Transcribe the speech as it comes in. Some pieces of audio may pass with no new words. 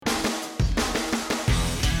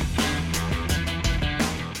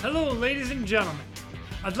Hello, ladies and gentlemen.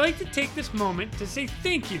 I'd like to take this moment to say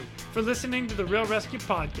thank you for listening to the Real Rescue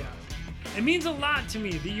Podcast. It means a lot to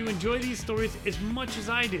me that you enjoy these stories as much as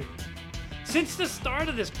I do. Since the start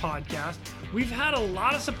of this podcast, we've had a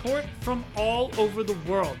lot of support from all over the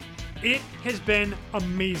world. It has been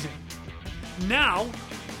amazing. Now,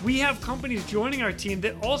 we have companies joining our team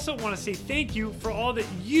that also want to say thank you for all that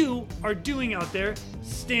you are doing out there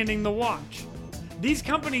standing the watch. These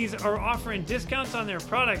companies are offering discounts on their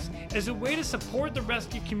products as a way to support the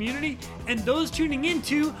rescue community and those tuning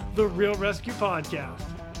into the Real Rescue Podcast.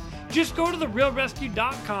 Just go to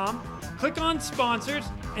therealrescue.com, click on sponsors,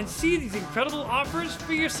 and see these incredible offers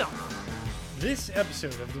for yourself. This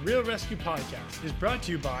episode of the Real Rescue Podcast is brought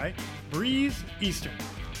to you by Breeze Eastern,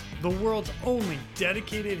 the world's only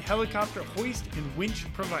dedicated helicopter hoist and winch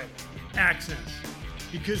provider. Access,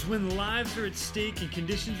 because when lives are at stake and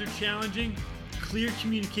conditions are challenging, clear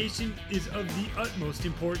communication is of the utmost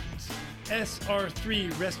importance. SR3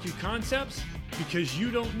 Rescue Concepts, because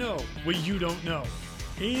you don't know what you don't know.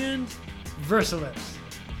 And Versalifts.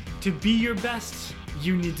 To be your best,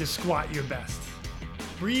 you need to squat your best.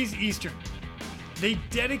 Breeze Eastern. They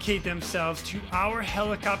dedicate themselves to our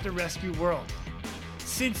helicopter rescue world.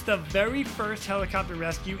 Since the very first helicopter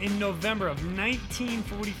rescue in November of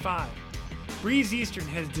 1945, Breeze Eastern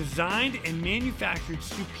has designed and manufactured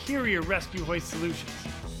superior rescue hoist solutions.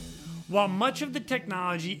 While much of the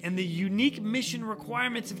technology and the unique mission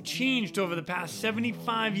requirements have changed over the past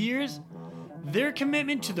 75 years, their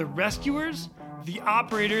commitment to the rescuers, the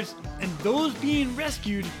operators, and those being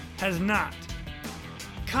rescued has not.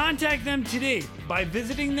 Contact them today by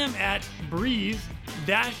visiting them at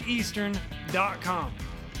breeze-eastern.com.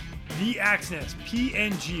 The Axness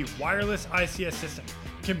PNG wireless ICS system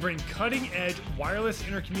can bring cutting-edge wireless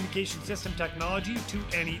intercommunication system technology to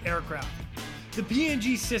any aircraft. The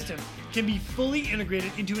PNG system can be fully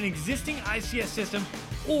integrated into an existing ICS system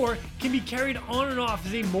or can be carried on and off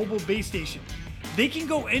as a mobile base station. They can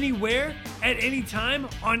go anywhere at any time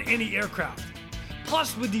on any aircraft.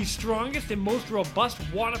 Plus, with the strongest and most robust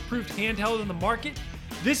waterproof handheld in the market,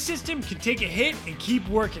 this system can take a hit and keep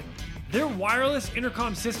working. Their wireless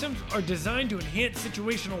intercom systems are designed to enhance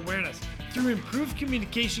situational awareness through improved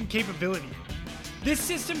communication capability. This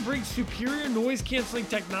system brings superior noise-canceling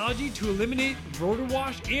technology to eliminate rotor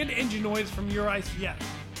wash and engine noise from your ICS.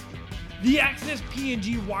 The Axness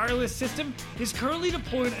PNG wireless system is currently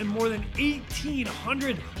deployed in more than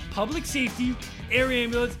 1,800 public safety, air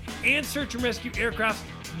ambulance, and search and rescue aircraft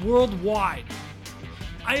worldwide.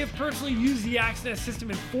 I have personally used the Axness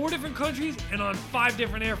system in 4 different countries and on 5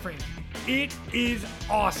 different airframes. It is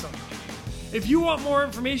awesome. If you want more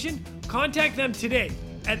information, contact them today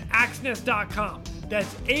at axness.com.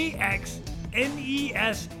 That's AXNES.com.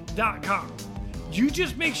 You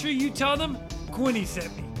just make sure you tell them Quinny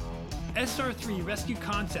sent me. SR3 Rescue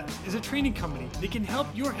Concepts is a training company that can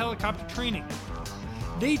help your helicopter training.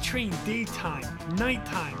 They train daytime,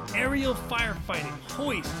 nighttime, aerial firefighting,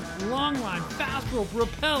 hoist, long line, fast rope,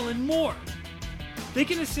 rappel, and more. They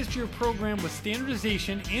can assist your program with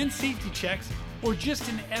standardization and safety checks or just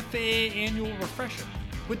an FAA annual refresher.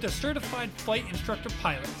 With the certified flight instructor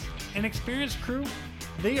pilots and experienced crew,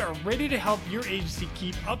 they are ready to help your agency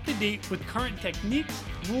keep up to date with current techniques,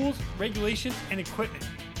 rules, regulations, and equipment.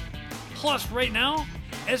 Plus, right now,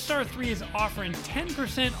 SR3 is offering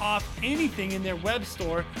 10% off anything in their web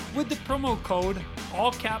store with the promo code,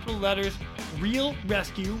 all capital letters, Real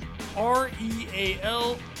Rescue,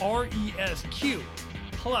 REALRESQ.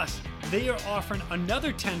 Plus, they are offering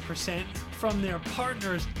another 10% from their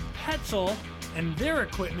partners Petzl and their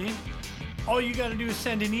equipment. All you got to do is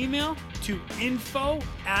send an email to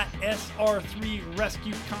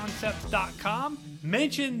info@sr3rescueconcepts.com.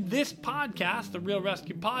 Mention this podcast, the Real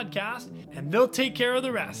Rescue Podcast, and they'll take care of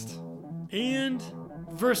the rest. And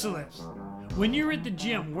Versalifts. When you're at the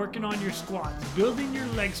gym working on your squats, building your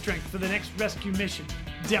leg strength for the next rescue mission,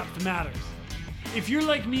 depth matters. If you're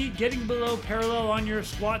like me, getting below parallel on your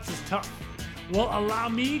squats is tough. Well, allow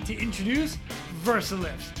me to introduce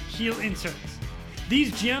Versalifts heel inserts.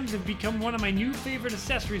 These gems have become one of my new favorite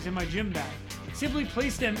accessories in my gym bag. Simply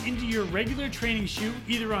place them into your regular training shoe,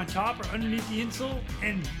 either on top or underneath the insole,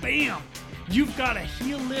 and bam! You've got a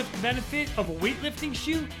heel lift benefit of a weightlifting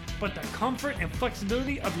shoe, but the comfort and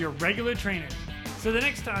flexibility of your regular trainers. So the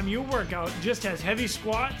next time your workout just has heavy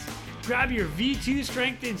squats, grab your V2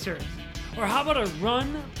 strength inserts. Or how about a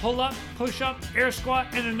run, pull up, push up, air squat,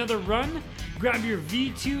 and another run? Grab your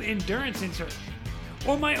V2 endurance inserts.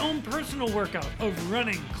 Or my own personal workout of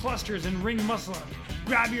running, clusters, and ring muscle ups.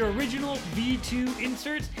 Grab your original V2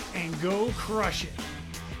 inserts and go crush it.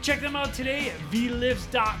 Check them out today at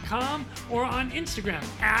vlifts.com or on Instagram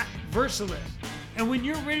at Versalift. And when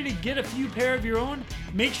you're ready to get a few pair of your own,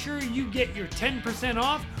 make sure you get your 10%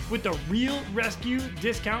 off with the Real Rescue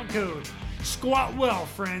discount code. Squat well,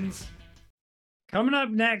 friends. Coming up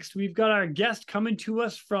next, we've got our guest coming to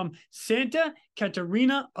us from Santa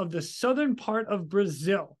Catarina of the southern part of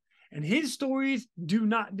Brazil. And his stories do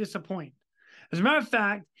not disappoint. As a matter of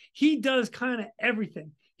fact, he does kind of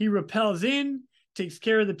everything. He rappels in, takes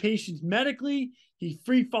care of the patients medically, he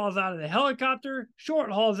free falls out of the helicopter,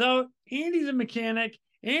 short hauls out, and he's a mechanic,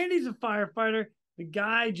 and he's a firefighter. The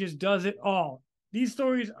guy just does it all. These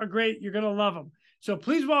stories are great. You're going to love them. So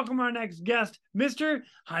please welcome our next guest, Mr.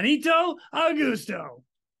 Renato Augusto.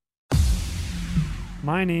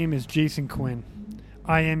 My name is Jason Quinn.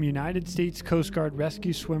 I am United States Coast Guard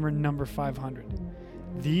Rescue Swimmer number 500.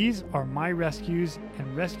 These are my rescues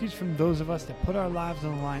and rescues from those of us that put our lives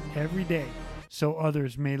on the line every day so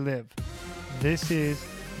others may live. This is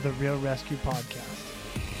the Real Rescue Podcast.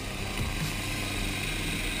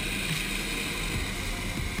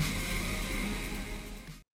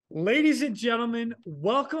 Ladies and gentlemen,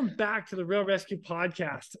 welcome back to the Real Rescue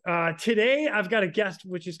Podcast. Today, I've got a guest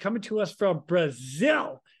which is coming to us from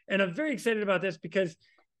Brazil. And I'm very excited about this because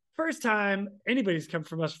first time anybody's come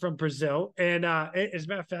from us from Brazil. And as a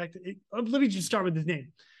matter of fact, let me just start with his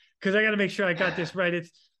name because I got to make sure I got this right.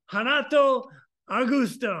 It's Renato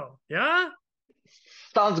Augusto. Yeah?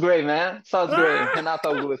 Sounds great, man. Sounds great.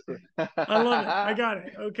 Renato Augusto. I love it. I got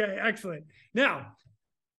it. Okay, excellent. Now,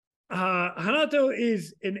 Renato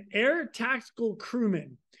is an air tactical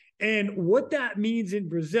crewman. And what that means in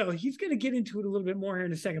Brazil, he's going to get into it a little bit more here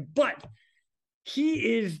in a second. But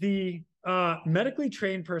he is the medically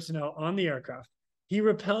trained personnel on the aircraft. He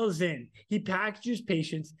rappels in, he packages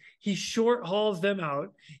patients, he short hauls them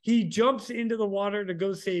out, he jumps into the water to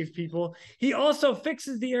go save people. He also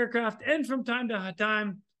fixes the aircraft, and from time to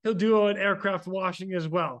time, he'll do an aircraft washing as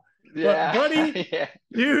well. Yeah. But buddy, Yeah.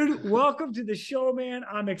 Dude, welcome to the show, man.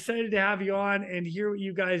 I'm excited to have you on and hear what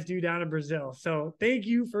you guys do down in Brazil. So thank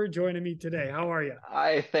you for joining me today. How are you?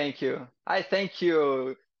 I thank you. I thank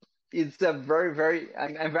you. It's a I'm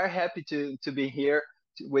very happy to be here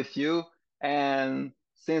with you. And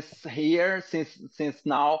since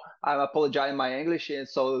now, I apologize my English, and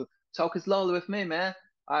so talk slowly with me, man.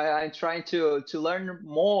 I'm trying to learn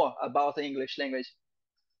more about the English language.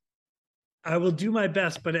 I will do my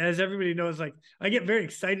best, but as everybody knows, like I get very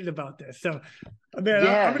excited about this. So, man,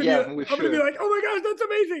 I'm gonna be like, oh my gosh, that's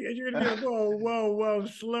amazing, and you're gonna be like, whoa,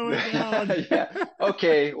 slow it down. Yeah.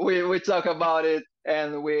 Okay, we talk about it,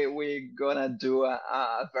 and we gonna do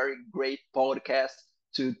a very great podcast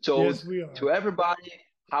to everybody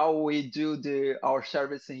how we do our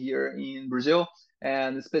service here in Brazil,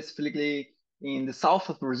 and specifically in the south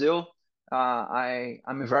of Brazil.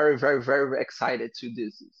 I'm very excited to do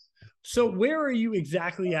this. So where are you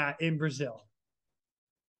exactly at in Brazil?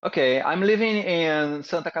 Okay, I'm living in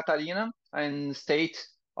Santa Catarina, in state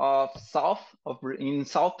of south of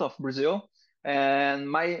Brazil,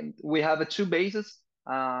 and we have two bases.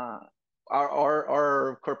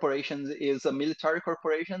 Our corporation is a military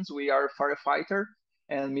corporations. We are firefighter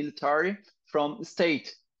and military from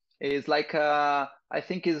state. It's like I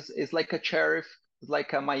think is like a sheriff, it's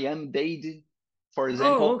like a Miami-Dade, for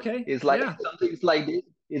example. Oh, okay. It's like something like this.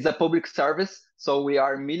 It's a public service. So we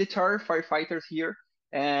are military firefighters here.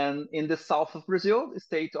 And in the south of Brazil, the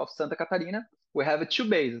state of Santa Catarina, we have two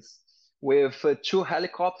bases with two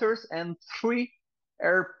helicopters and 3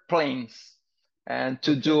 airplanes, and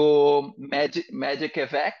to do medic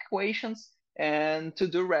evacuations and to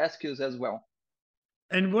do rescues as well.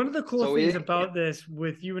 And one of the cool things about this,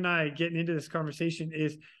 with you and I getting into this conversation,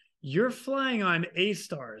 is you're flying on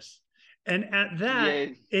A-Stars. And at that,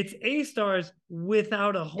 it's A-Stars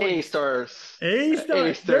without a hoist. A-Stars.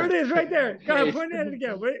 A-Stars. There it is right there. Go ahead, point at it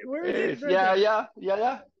again. Where is it? Right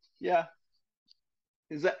Yeah.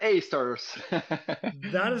 It's the A-Stars.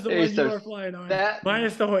 That is the one you are flying on,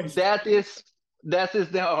 minus the hoist. That is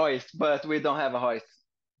the hoist, but we don't have a hoist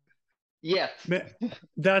yet. Man,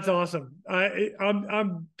 that's awesome.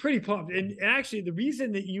 I'm pretty pumped. And actually, the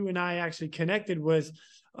reason that you and I actually connected was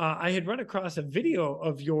I had run across a video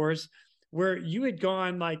of yours where you had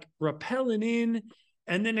gone like rappelling in,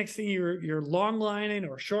 and then next thing you're long lining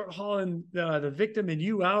or short hauling the victim and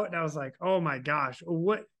you out. And I was like, oh my gosh,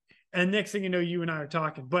 what? And next thing you know, you and I are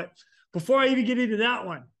talking. But before I even get into that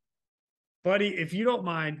one, buddy, if you don't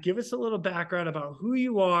mind, give us a little background about who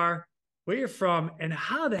you are, where you're from, and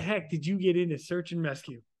how the heck did you get into search and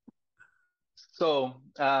rescue? So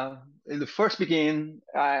in the first beginning,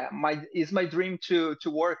 my dream to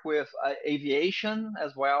work with aviation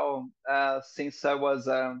as well. Since I was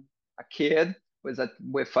a kid, with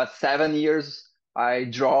 7 years, I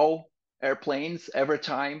draw airplanes every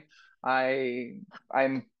time. I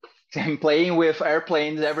I'm I'm playing with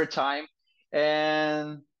airplanes every time,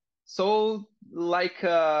 and so like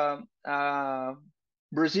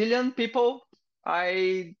Brazilian people,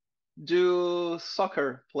 I do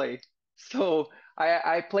soccer play. So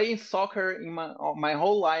I play soccer in my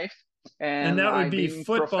whole life, And and that would I've be been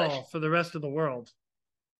professional. football for the rest of the world.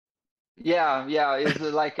 Yeah, yeah, it's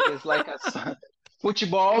like But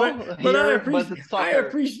football but here, but it's I soccer.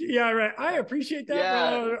 appreciate yeah, right. I appreciate that for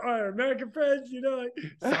Yeah, our American friends, like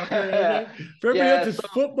soccer. Okay. For everybody else, yeah. it's So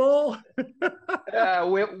football.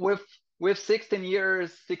 with 16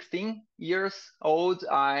 years old,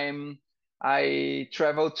 I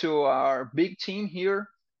traveled to our big team here,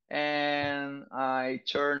 and I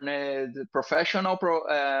turned a professional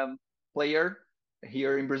player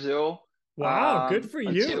here in Brazil. Wow, good for you.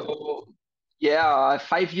 Until yeah,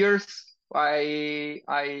 5 years I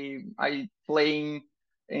playing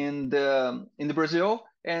in the Brazil,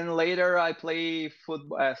 and later I play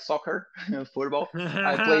football, soccer, football.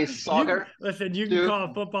 I play You soccer listen, you can too. call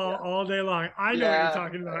it football all day long. I know what you're Yeah,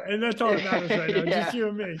 talking about, and that's all that matters right now. Just yeah, you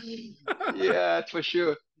and me. yeah, for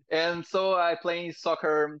sure. And so I play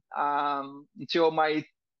soccer until my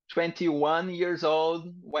 21 years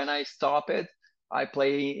old when I stopped it. I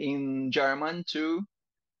play in German too.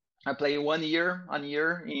 I play 1 year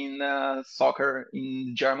in soccer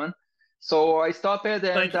in German. So I stopped it,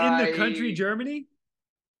 Like and in the country Germany?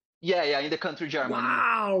 yeah, in the country Germany.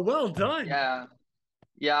 Wow, well done. Yeah,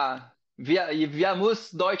 yeah. Wir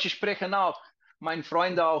muss Deutsch sprechen auch, mein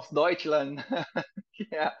Freund aus Deutschland.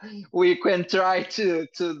 Yeah, we can try to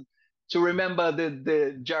remember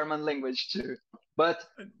the German language too. But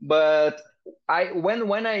but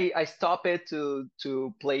when I stopped it to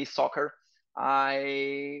play soccer,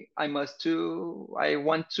 I want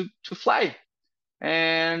to fly,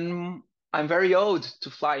 and I'm very old to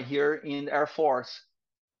fly here in Air Force.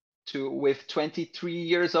 With 23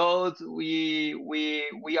 years old, we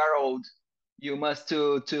are old. You must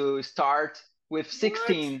to start with What?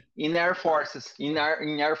 16 in air forces. In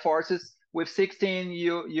air forces, with 16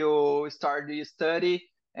 you start your study,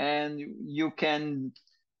 and you can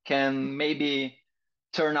maybe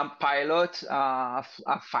turn a pilot, a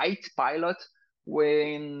fight pilot.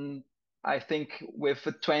 When I think with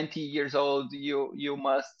 20 years old, you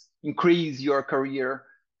must increase your career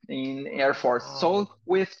in Air Force. So Wow.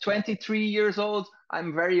 with 23 years old,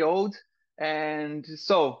 I'm very old, and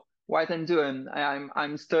so what I'm doing,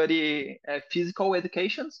 I'm studying physical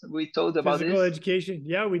education. We told about Physical this, education.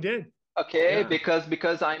 Yeah, we did. okay? Yeah.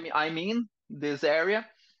 Because I'm in this area,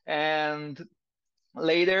 and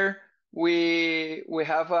later we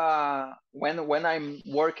have when I'm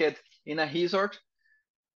worked in a resort,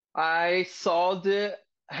 I saw the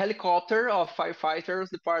helicopter of firefighters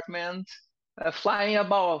department flying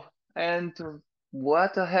above, and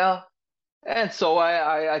what the hell? And so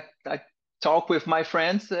I talk with my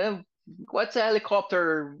friends. What's a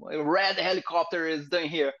helicopter? A red helicopter is doing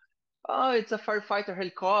here? Oh, it's a firefighter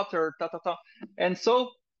helicopter. Ta ta ta. And so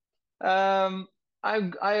I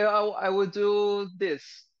would do this.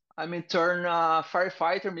 I mean, turn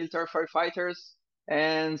firefighter, military firefighters,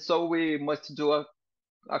 and so we must do a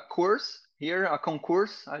course here, a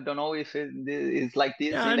concourse. I don't know if it is like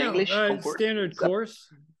Yeah, this I in know. English. Concourse. Standard It's a, course,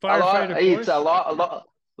 a lot. firefighter It's a course. lot.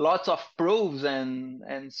 Lots of proofs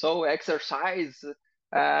and so exercise.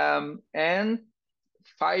 And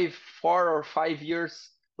 4 or 5 years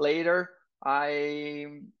later, I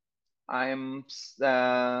I'm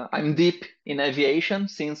deep in aviation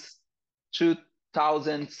since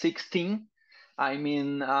 2016. I'm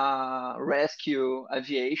in rescue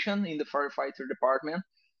aviation in the firefighter department,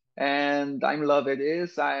 and I'm love it.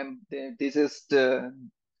 Is I'm this is the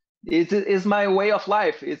it is my way of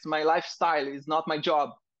life. It's my lifestyle. It's not my job.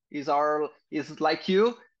 Is like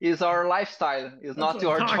you. Is our lifestyle. It's That's not what I'm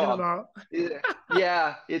your talking job. about.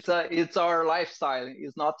 Yeah, it's our lifestyle.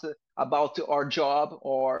 It's not about our job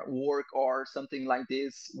or work or something like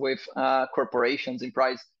this with corporations in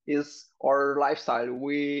price. Is our lifestyle.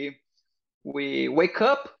 We wake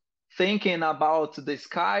up thinking about the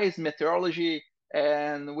skies, meteorology,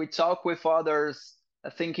 and we talk with others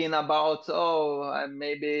thinking about, oh,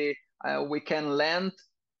 maybe we can land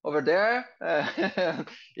over there.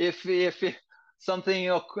 If something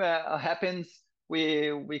happens,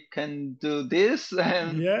 we can do this.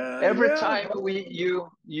 And Yeah, every yeah. time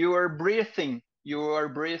you are breathing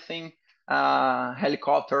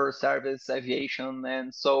helicopter service aviation,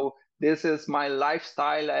 and so This is my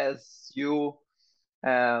lifestyle as you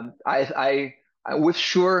I with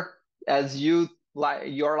sure as you like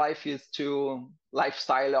your life is to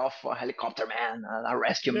lifestyle of a helicopter man, a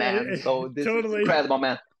rescue Yeah, man. yeah, So this is totally. incredible,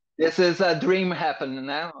 man. This is a dream happen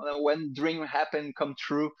now. When dream happen come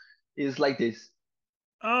true is like this.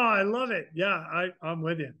 Oh, I love it. Yeah, I'm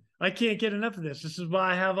with you. I can't get enough of this. This is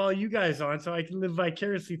why I have all you guys on, so I can live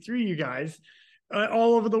vicariously through you guys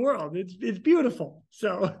all over the world. It's beautiful.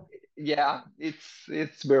 So Yeah,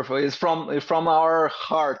 it's beautiful. It's from our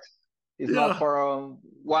heart. It's not yeah, for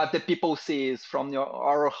what the people see. It's from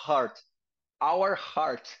our heart. Our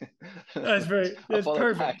heart. that's Apologize.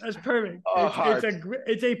 perfect. That's perfect. Our heart.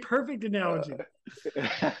 It's a perfect analogy. All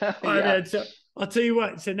right, Yeah. man. So I'll tell you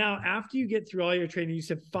what. So now, after you get through all your training, you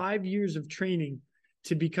said 5 years of training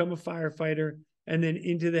to become a firefighter, and then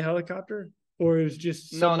into the helicopter, or it was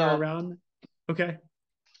just No, somewhere no. around. Okay.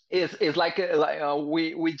 It's like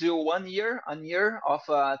we do 1 year, a year of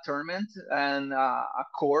a tournament and a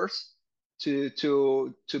course to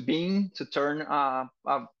turn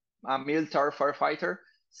a military firefighter.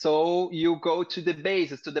 So you go to the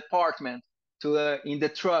bases, to the department, to in the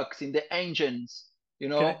trucks, in the engines.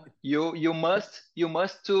 You Okay. know, you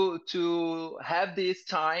must to have this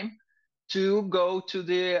time to go to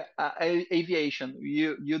the aviation.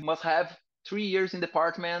 You must have 3 years in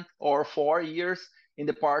department or 4 years in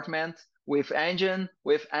department with engine,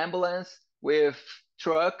 with ambulance, with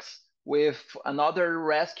trucks, with another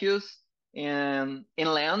rescues in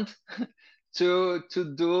inland to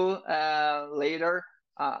do later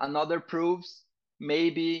another proofs.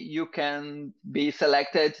 Maybe you can be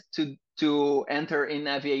selected to enter in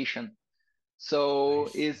aviation. So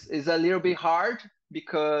Nice. it's a little bit hard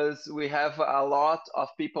because we have a lot of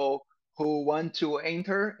people who want to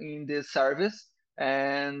enter in this service,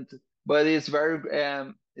 and but it's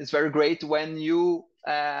very great when you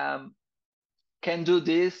can do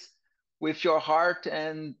this with your heart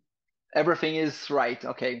and everything is right.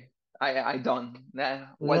 Okay, I done.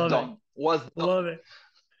 Was Love it. done. Was done. Love it.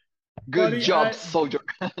 Good Buddy, job, soldier.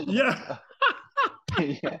 yeah.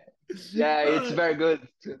 Yeah. Yeah, it's Uh, very good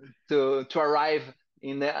to arrive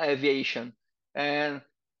in the aviation, and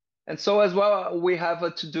and so as well we have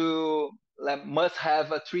to do like, must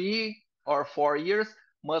have a 3 or 4 years,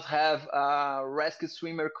 must have a rescue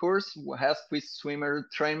swimmer course, rescue swimmer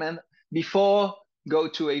training before go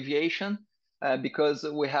to aviation, because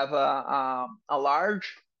we have a large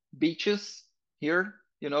beaches here,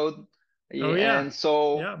 oh yeah. and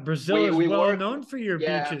so Yeah. Brazil we is we well work. known for your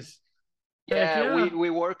Yeah, beaches. Heck yeah, yeah. we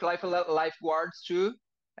work lifeguards too,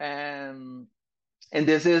 and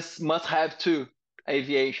this is must have too,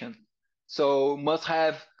 aviation. So must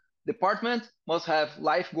have department, must have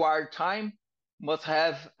lifeguard time, must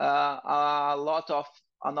have a lot of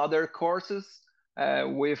another courses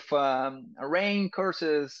with rain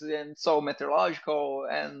courses and so meteorological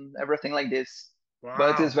and everything like this.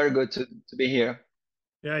 But it's Wow. very good to be here.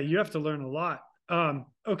 Yeah, you have to learn a lot.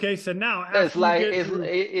 Okay, so now It's after you like get through,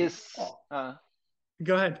 it's oh,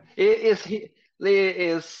 go ahead. It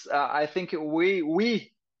is. I think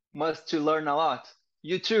we must to learn a lot.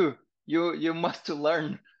 You too. You must to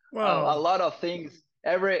learn a Whoa. lot of things.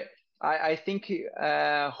 I think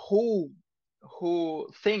who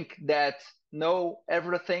think that know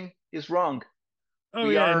everything is wrong. Oh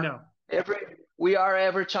We yeah, are no. every we are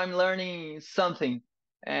every time learning something,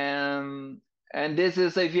 and this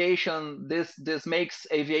is aviation. This makes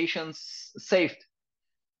aviation safe.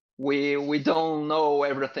 We don't know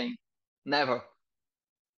everything, never.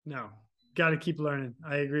 No. Got to keep learning.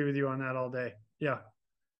 I agree with you on that all day. Yeah.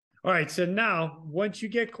 All right. So now, once you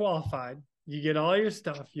get qualified, you get all your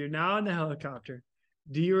stuff. You're now in the helicopter.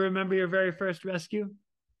 Do you remember your very first rescue?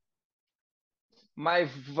 My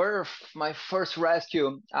first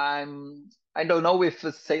rescue, I don't know if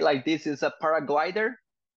to say like this is a paraglider.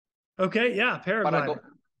 Okay. Yeah. Paragl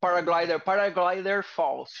Paraglider. paraglider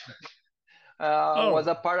falls. Was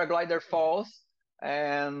Oh, a paraglider falls,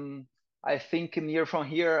 and I think near from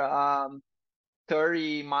here,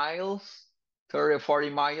 30 miles, 30 or 40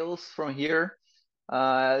 miles from here,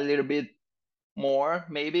 a little bit more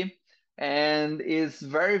maybe, and is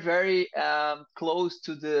very very close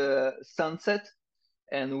to the sunset,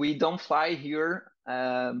 and we don't fly here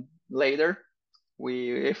later.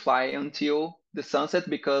 We fly until the sunset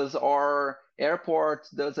because our airport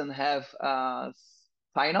doesn't have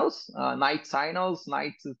signals, night signals,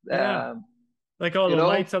 night. yeah. Uh, Like all the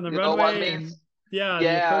lights on the you know what runway means. and yeah, the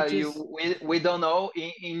Yeah, approaches. we don't know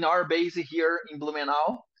in our base here in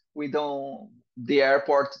Blumenau. We don't. The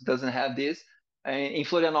airport doesn't have this. In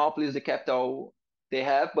Florianopolis, the capital, they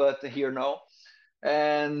have, but here no.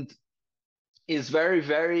 And is very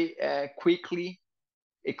quickly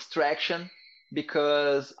extraction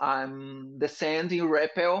because I'm descending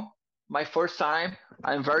rappel my first time.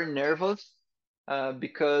 I'm very nervous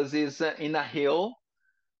because it's in a hill,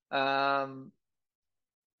 um,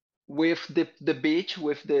 with the beach,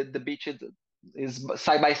 with the beach is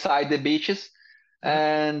side by side the beaches,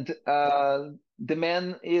 Yeah. and the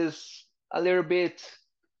man is a little bit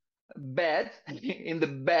bad in the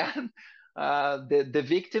bad. The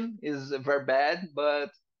victim is very bad, but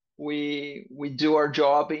we do our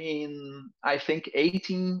job in, I think,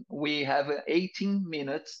 18. We have 18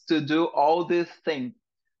 minutes to do all this thing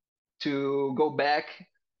to go back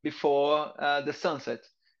before the sunset,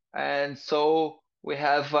 and so we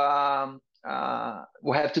have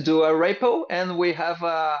to do a repo, and we have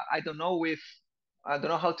I don't know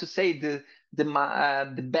how to say the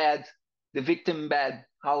bed, the victim bed,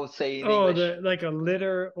 how to say in Oh, English. the like a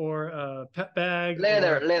litter or a pet bag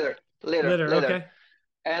Leather, or leather, leather, litter. leather. Okay.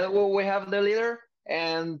 And we have the leader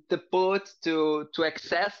and the put to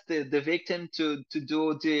access the victim to do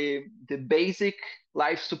the basic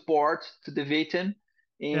life support to the victim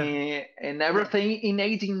Yeah. and everything in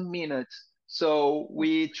 18 minutes. So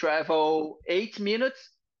we travel 8 minutes.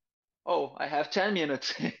 Oh, I have 10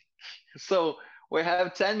 minutes. So we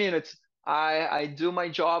have 10 minutes. I do my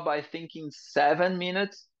job, I think, in 7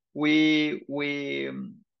 minutes. We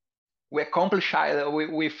accomplish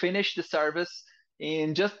we finish the service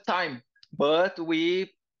in just time, but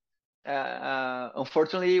we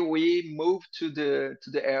unfortunately we moved to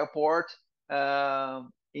the airport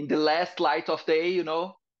in the last light of day,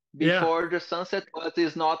 Yeah. before the sunset, but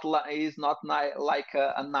it's not like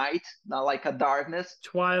a night, not like a darkness,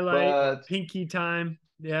 Twilight or but pinky time.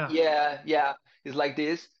 Yeah. yeah, it's like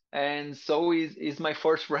this. And so is my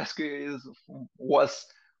first rescue is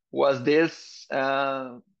was this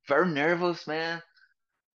very nervous, man,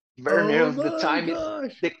 very Oh nervous. The my time is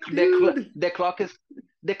gosh, dude.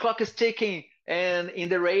 the clock is ticking, and in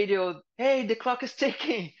the radio, hey, the clock is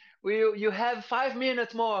ticking. You have 5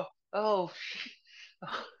 minutes more. Oh,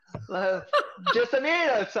 uh, just a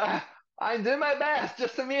minute. I'm doing my best.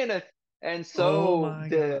 Just a minute. And Oh so my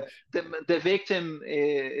gosh. the victim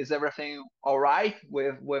is everything all right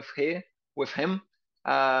with him.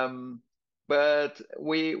 Um, but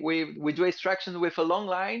we do extraction with a long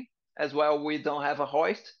line as well. We don't have a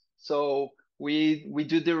hoist, so we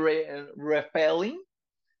do the rappelling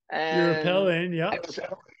You're and repelling. Yep.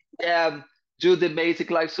 yeah, do the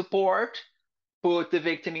basic life support, put the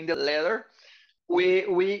victim in the ladder.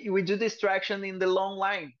 We do distraction in the long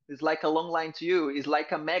line. It's like a long line to you. It's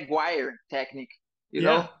like a Maguire technique, you Yeah.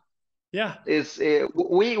 know. Yeah. Is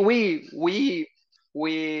we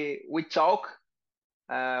talk.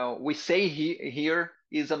 We say here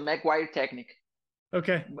is a Maguire technique.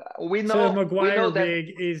 Okay. We So the know McGuire that.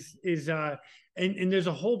 rig is and there's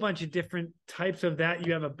a whole bunch of different types of that.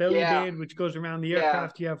 You have a belly Yeah, band which goes around the yeah,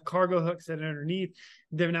 aircraft. You have cargo hooks that are underneath.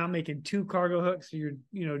 They're now making two cargo hooks, so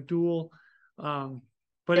you're dual.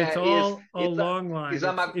 But it's yeah. all long Is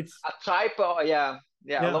line. It's a type of, yeah, long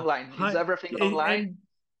yeah, line. Is high everything long line?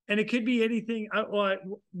 and it could be anything. Well,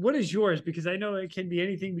 what is yours? Because I know it can be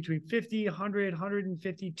anything between 50, 100,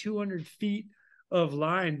 150, 200 feet of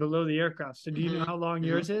line below the aircraft. So do you know Hmm. how long Hmm.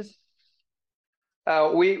 yours is?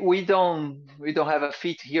 We don't have a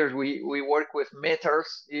feet here. We work with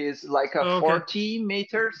meters. Is like a Oh, okay. 40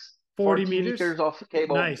 meters, 40 40 meters. meters of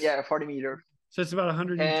cable. Nice. Yeah, 40 meters. So it's about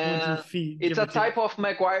 120 And feet, it's give or a take. type of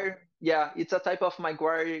Maguire. Yeah, it's a type of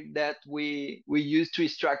Maguire that we use to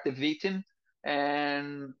extract the victim.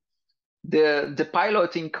 And the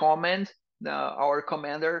pilot in command, our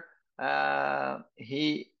commander,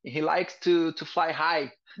 he likes to fly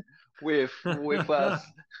high with us.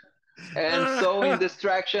 And so in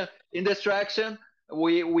distraction,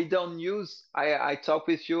 we don't use. I talk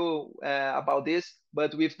with you about this,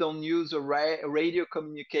 but we don't use radio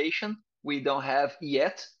communication. We don't have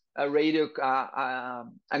yet a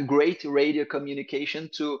great radio communication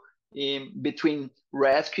to in between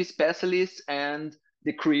rescue specialists and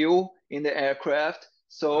the crew in the aircraft.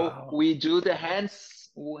 So Wow. we do the hand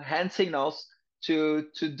signals to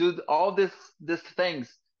do all these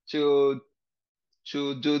things to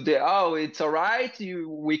do the, oh, it's all right,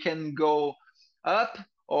 we can go up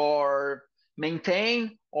or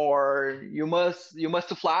maintain, or you must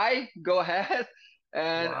fly, go ahead.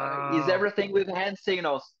 And is Wow. everything with hand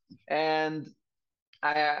signals. And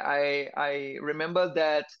I remember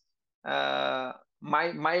that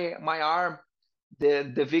my arm,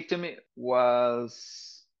 the victim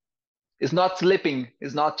was is not sleeping,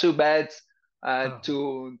 is not too bad, Oh.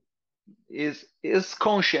 to is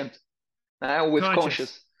conscient, with Conscious.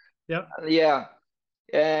 conscious. Yep. Yeah.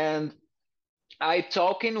 And I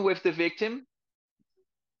talking with the victim,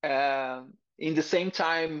 in the same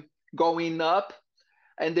time going up,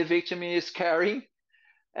 and the victim is carrying,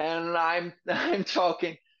 and I'm I'm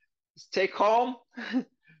talking, stay calm,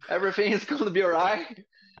 everything is going to be all right.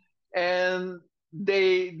 And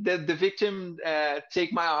the victim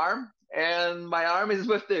take my arm, and my arm is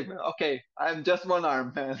with them. Okay, I'm just one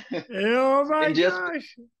arm, man. Oh my And just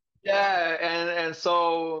gosh. yeah, and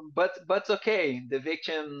so but okay, the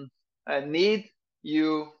victim need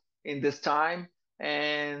you in this time,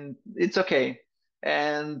 and it's okay,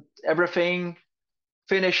 and everything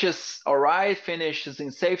finishes all right, finishes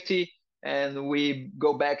in safety, and we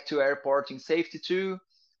go back to airport in safety too.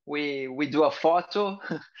 We do a photo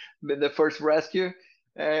with the first rescue,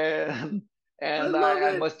 and I and love I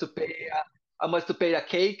it. must to pay I must to pay a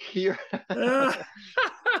cake here.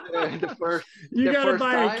 Uh, the first you the got to first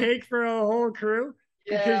buy a time. cake for a whole crew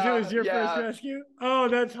because it was Yeah, your first yeah, rescue. Oh,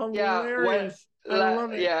 that's yeah. What? hilarious. I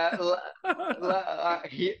love it. Yeah.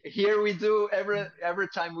 Here we do every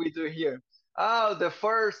time we do here. Oh, the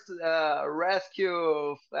first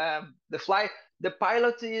rescue, the flight. The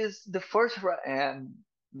pilot is the first and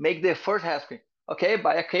make the first rescue. Okay,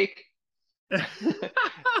 buy a cake.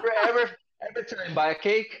 every every time buy a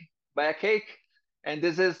cake, and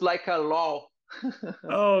this is like a law.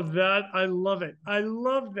 Oh, that I love it. I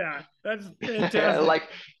love that. That's fantastic. Like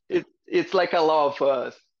it's like a law for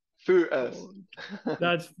us, for us. Oh,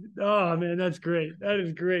 that's oh man, that's great. That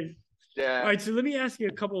is great. All Yeah. right, so let me ask you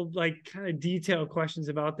a couple of like kind of detailed questions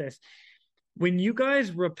about this. When you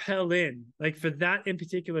guys rappel in, like for that in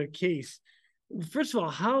particular case, first of all,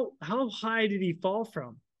 how high did he fall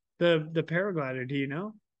from the paraglider? Do you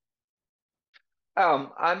know?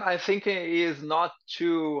 I think he is not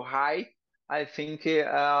too high. I think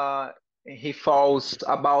he falls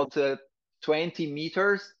about 20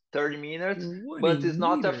 meters, 30 meters, 20 but it's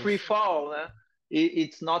not a free meters. fall.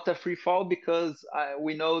 It's not a free fall because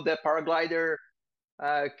we know that paraglider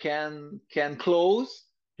can close,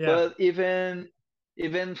 Yeah, but even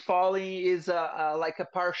falling is like a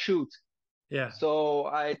parachute. yeah. So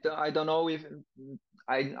I don't know if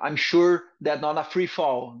I'm sure that not a free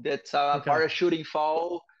fall. That's a Okay. parachuting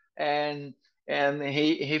fall, and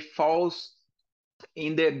he falls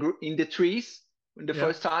in the trees the Yeah.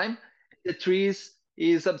 first time. The trees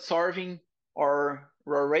is absorbing our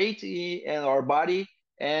rate and our body,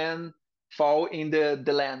 and fall in the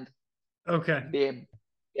land Okay. be,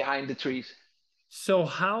 behind the trees. So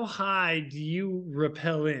how high do you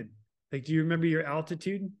rappel in? Like, do you remember your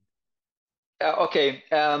altitude? Okay.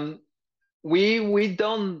 We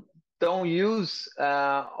don't use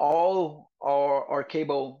all our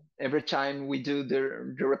cable every time we do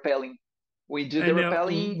the rappelling. We do the And now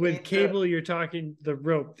rappelling with in the cable, you're talking the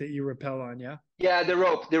rope that you rappel on, yeah? yeah, the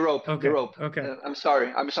Okay. rope. Okay. I'm sorry,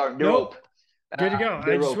 the rope. Nope. Good to go.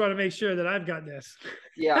 The I just rope. want to make sure that I've got this.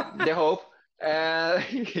 Yeah, the rope.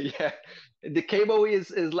 Yeah, the cable is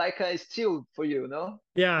like a steel for you, no?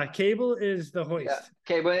 Yeah, cable is the Yeah, hoist.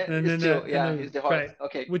 cable And is then steel. and Yeah, the is the hoist. right,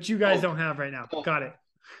 Okay, which you guys rope. don't have right now. No, Got it.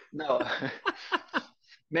 no.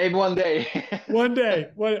 Maybe one day. One day.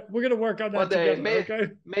 What we're gonna work on One that day, together,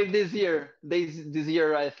 okay? maybe this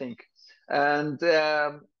year I think, and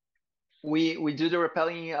we do the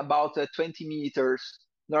rappelling about 20 meters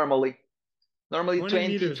normally, 20 20,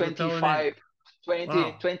 meters rappelling in. 25, 20,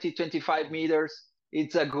 Wow. 20, 25 meters.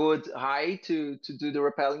 It's a good height to do the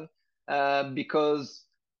rappelling, because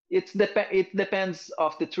it depends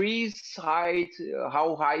of the trees height,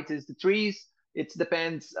 how high is the trees. It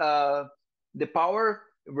depends the power.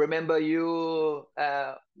 Remember you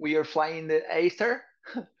we are flying the Acer,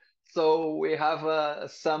 so we have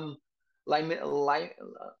some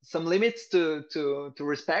limits to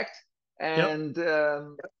respect, Yep. and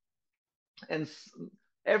and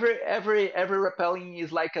every rappelling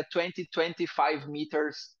is like a 20-25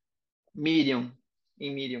 meters medium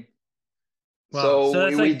in medium. Wow. So So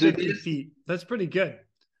that's we like do 50 this, feet. That's pretty good.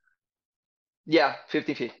 yeah,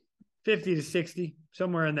 50 feet, 50 to 60,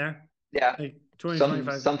 somewhere in there. yeah, Like 20,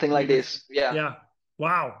 25 something like meters. this, yeah. Yeah.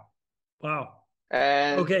 Wow. Wow.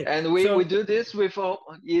 and Okay. and we So do this with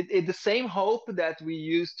the same hope that we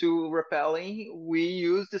use to rappelling. We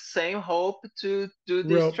use the same hope to do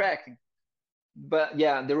this rope. tracking, but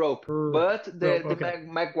yeah, the rope. But Rope. the Okay.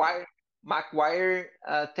 McGuire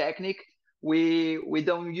technique, we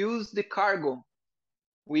don't use the cargo.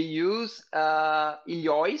 We use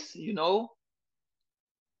ilhóis, you know.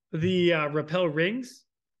 The rappel rings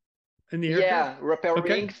in the aircraft. Yeah, rappel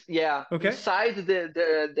Okay. rings. Yeah, Okay. inside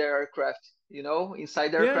the aircraft, you know, inside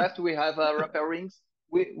the Yeah. aircraft we have Yeah. rappel rings.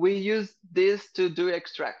 We use this to do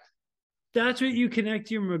extract. That's what you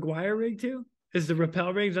connect your McGuire rig to? Is the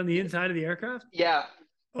rappel rings on the inside of the aircraft? Yeah,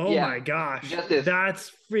 Oh yeah, my gosh. just this,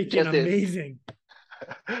 That's freaking just this, amazing.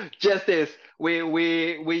 just this.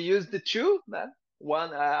 We use the two, man.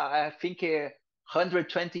 One, I think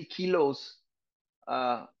 120 kilos.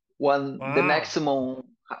 One the Wow. maximum.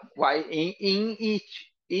 Why in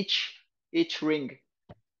each ring,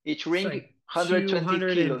 each It's ring like 120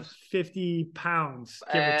 kilos. 250 pounds,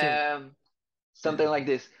 give or take. Um, Something like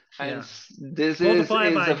this. And Yeah. this Multiply it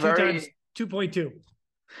is by a two times very 2.2.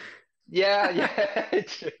 yeah, yeah.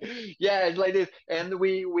 Yeah, it's like this. And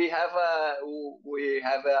we have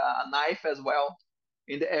a knife as well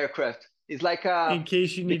in the aircraft. It's like In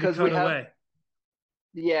case you need to because we cut have away.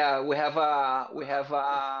 yeah, we have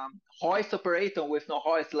a hoist operator with no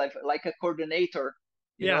hoist, like a coordinator,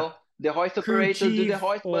 you Yeah. know. The hoist Crew operator do the chief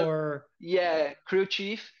hoist, but or yeah, crew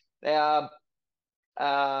chief, uh,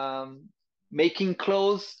 um, making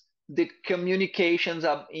close the communications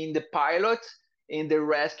up in the pilot, in the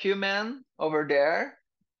rescue man over there,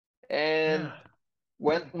 and yeah.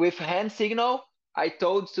 when with hand signal, I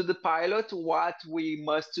told to the pilot what we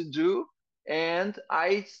must do, and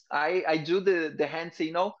I do the hand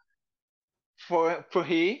signal for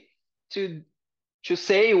he to to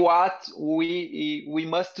say what we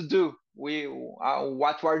must do. We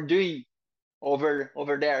what we're doing over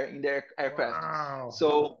there in the aircraft. Wow.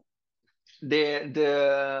 So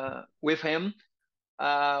the with him,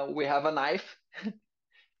 we have a knife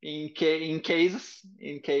in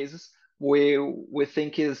cases we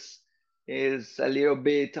think is a little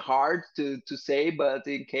bit hard to say, but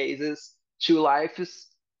in cases two lives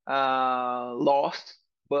lost,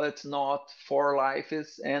 but not four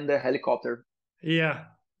lives and a helicopter. Yeah.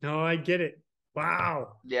 No, I get it.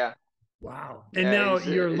 Wow. Yeah, Wow. And yeah, now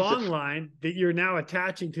your it's a long line that you're now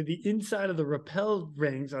attaching to the inside of the rappel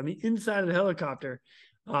rings on the inside of the helicopter,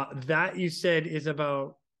 that you said is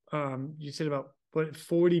about you said about what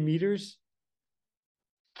 40 meters?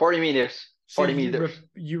 40 meters, So 40 meters,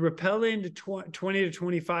 you rappel into 20 to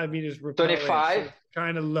 25 meters rappel in, so 25. it's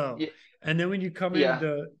kind of low. Yeah, And then when you come in yeah.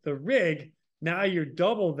 the rig, now you're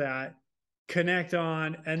double that, connect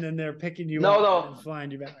on, and then they're picking you No, up and then no,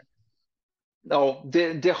 flying you back. no.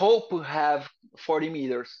 The hope have 40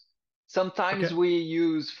 meters. Sometimes Okay. we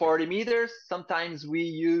use 40 meters, sometimes we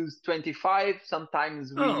use 25,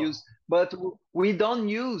 sometimes we Oh, use, but we don't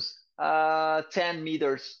use 10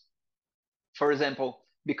 meters, for example,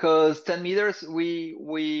 because 10 meters we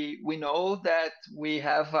know that we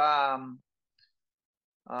have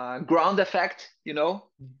ground effect, you know,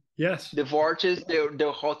 yes. the vortex, the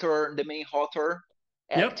rotor, the main rotor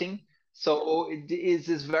Yep. acting. So it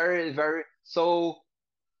is very so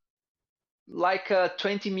like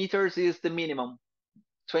 20 meters is the minimum.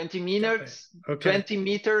 20 Got it. minutes, Okay. 20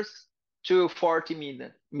 meters to 40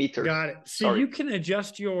 meters. Got it. So Sorry. you can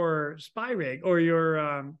adjust your spy rig or your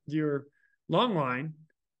long line,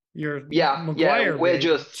 your Yeah, yeah, McGuire we rig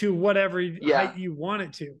just to whatever yeah, height you want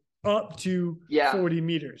it to, up to yeah, 40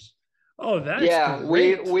 meters. Oh, that is yeah.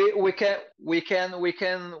 great.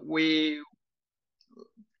 We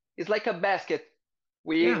it's like a basket.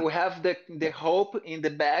 Yeah. We have the hope in the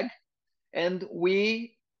bag, and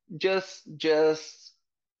we just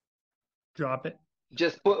Drop it.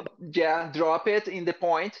 just put yeah drop it in the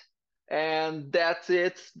point, and that's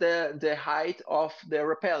it, the height of the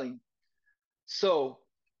rappelling. So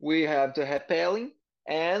we have the rappelling,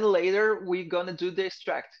 and later we're gonna do the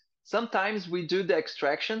extract. Sometimes we do the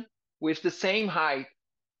extraction with the same height,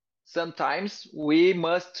 sometimes we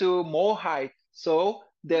must do more height. So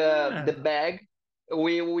the Yeah. bag,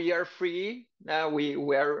 we are free.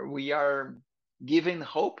 We are given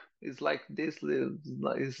hope. It's like this.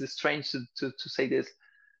 It's strange to say this.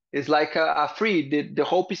 It's like a free. The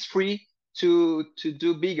hope is free to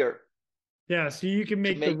do bigger, Yeah. So you can to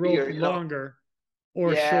make the make rope bigger. You know? longer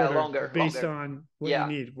or Yeah, shorter longer, based longer. on what you Yeah,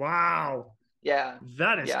 need. Wow. yeah,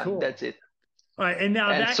 That is yeah. That's cool. it. All right. And now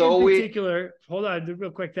And that in so we, particular, hold on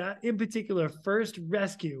real quick. That in particular, first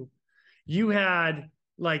rescue, you had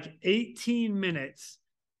like 18 minutes,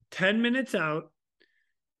 10 minutes out,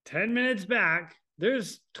 10 minutes back.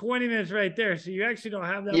 There's 20 minutes right there. So you actually don't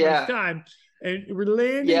have that much yeah, time. And we're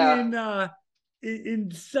landing yeah.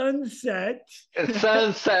 in sunset.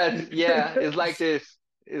 Sunset, yeah, it's like this.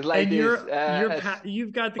 It's like And this.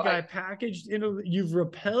 you've got the Five. guy packaged in you've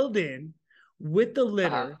rappelled in with the Uh-huh.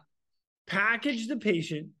 litter, packaged the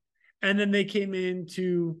patient, and then they came in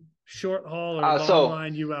to short haul or long So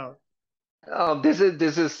line you out. this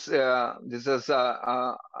is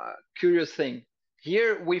a curious thing.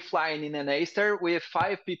 Here we flying in an A-star with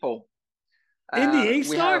five people. In the A We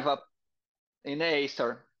star? have a in a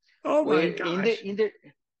A-star. Oh We my gosh.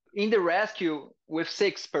 in the rescue with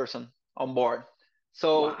six person. on board.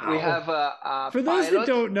 So we Wow. have a For those that pilot.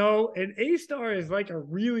 don't know, an A-Star is like a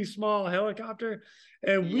really small helicopter.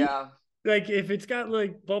 And we, Yeah, like, if it's got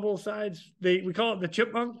like bubble sides, we call it the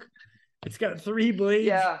chipmunk. It's got three blades.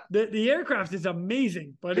 yeah, The aircraft is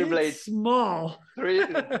amazing, but three it's blades. small. Three.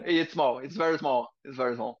 It's small. It's very small. It's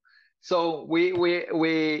very small. So we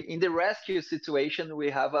in the rescue situation we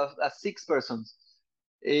have a six persons.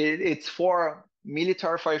 It's four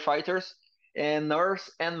military firefighters and nurse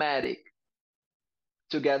and medic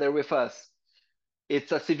together with us.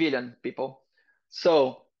 It's a civilian people.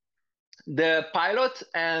 So the pilot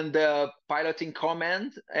and the pilot in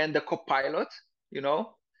command and the co-pilot, you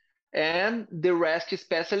know, and the rescue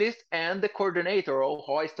specialist and the coordinator or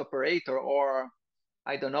hoist operator or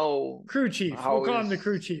I don't know Crew chief. We'll how call him is the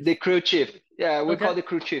crew the chief. crew chief. Yeah, we call Okay. the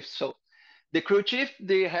crew chief. So the crew chief,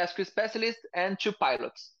 the rescue specialist, and two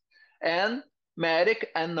pilots, and medic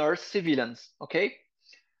and nurse civilians. Okay.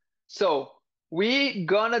 So we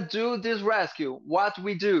gonna do this rescue. What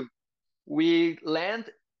we do? We land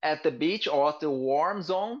at the beach or the warm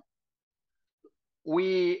zone.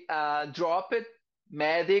 We drop it,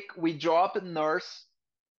 medic. We drop it, nurse,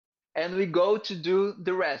 and we go to do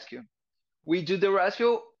the rescue. We do the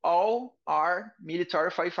rescue. All are military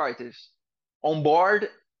firefighters on board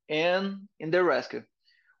and in the rescue.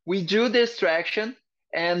 We do the extraction,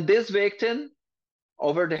 and this victim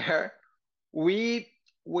over there, we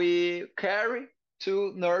we carry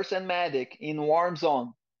to nurse and medic in warm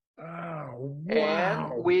zone, Oh, and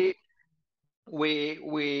wow. we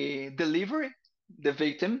deliver the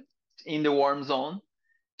victim in the warm zone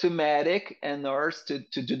to medic and nurse to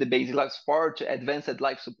do the basic life support, to advanced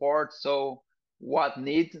life support. So what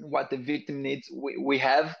the victim needs, we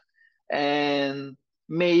have, and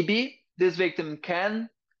maybe this victim can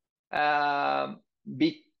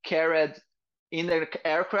be carried in an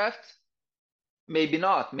aircraft. Maybe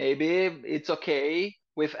not. Maybe it's okay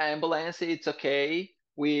with ambulance. It's okay.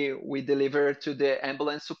 We deliver to the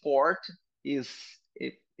ambulance support is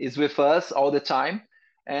is with us all the time,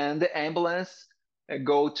 and the ambulance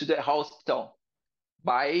go to the hospital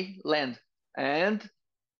by land. And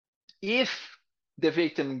if the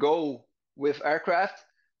victim go with aircraft,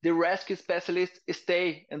 the rescue specialist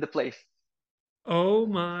stay in the place. Oh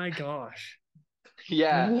my gosh.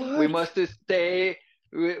 Yeah, we What? must stay.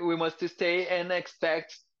 We must stay and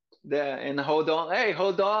expect the and hold on. Hey,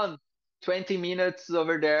 hold on. 20 minutes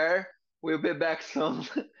over there. We'll be back soon.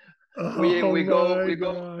 we Oh we go my we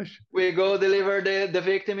go gosh. we go deliver the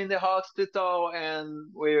victim in the hospital, and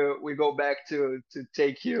we go back to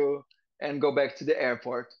take you and go back to the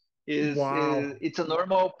airport. Is Wow. it's a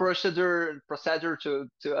normal procedure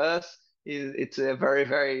to us. It's a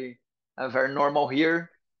very normal here,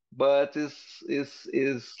 but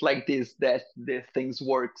is like this that the things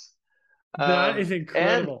works. That is And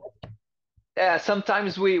incredible.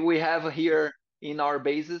 sometimes we have here in our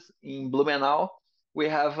bases in Blumenau. We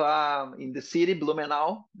have in the city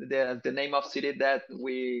Blumenau, the name of city that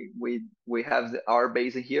we have our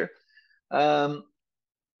base here. Um,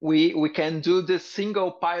 we can do the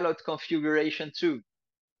single pilot configuration too.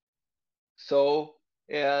 So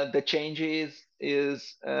the change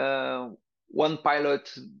is one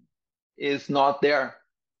pilot is not there.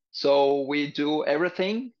 So we do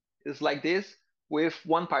everything is like this with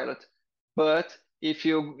one pilot. But if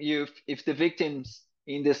the victims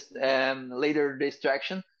in this later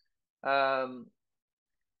distraction, um,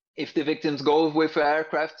 if the victims go with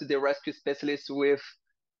aircraft, the rescue specialist with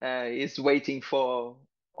is waiting for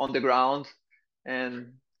on the ground,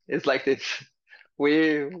 and it's like this.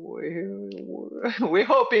 We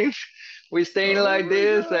hoping we staying Oh like my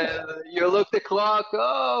this, gosh. and you look the clock.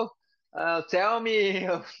 Oh, tell me,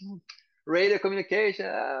 radio communication.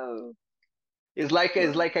 Oh. It's like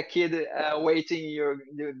a kid waiting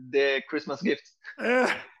the Christmas gift.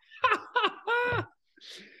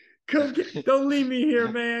 Don't leave me here,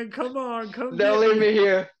 man. Come on, come Don't get leave me. me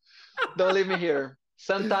here. Don't leave me here.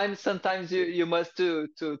 Sometimes you must to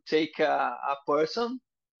take a person.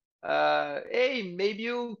 Hey, maybe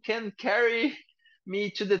you can carry me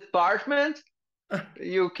to the department.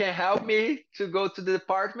 You can help me to go to the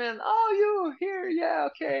department. Oh, you here? Yeah,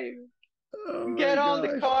 okay. Oh my Get on the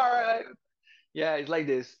gosh. car. Yeah, it's like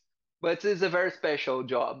this. But it's a very special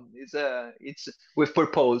job. It's with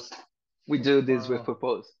purpose. We do this with Wow.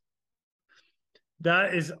 purpose.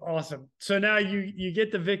 That is awesome. So now you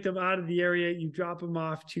get the victim out of the area, you drop them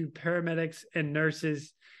off to paramedics and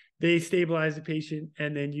nurses. They stabilize the patient,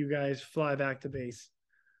 and then you guys fly back to base.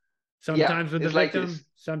 Yeah, Sometimes with the it's like this. victim,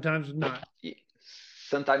 sometimes not.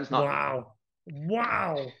 Sometimes not. Wow.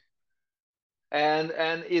 Wow. And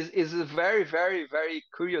is very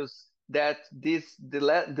curious that the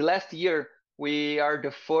last year we are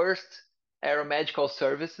the first aeromedical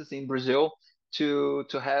services in Brazil to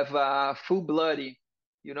have full bloody,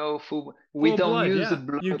 full. We Full don't blood, use yeah.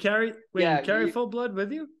 You blood. carry wait, you Yeah, carry full blood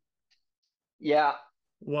with you? yeah.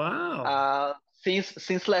 Wow.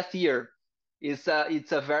 Since last year, it's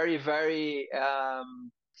a very very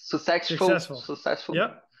Successful. successful.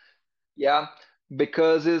 Yep. Yeah,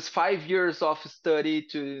 because it's 5 years of study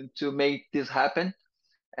to make this happen,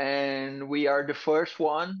 and we are the first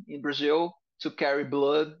one in Brazil to carry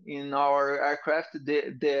blood in our aircraft.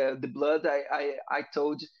 The blood I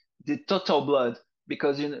told, the total blood,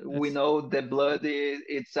 because we That's know the blood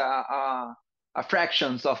it's a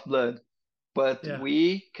fractions of blood, but yeah.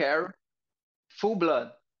 we carry full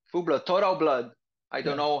blood, total blood. I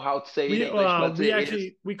don't Yeah. know how to say in We English, but we it is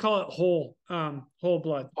actually we call it whole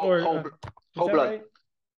blood. whole Or whole, is whole that blood. right?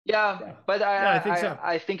 Yeah, Yeah. but Yeah, I think so.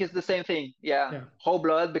 I think it's the same thing. Yeah, Yeah. whole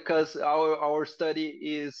blood, because our study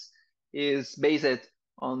is based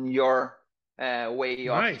on your way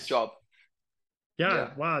of Nice. job. Yeah.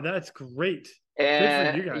 Yeah, Wow, that's great. Good for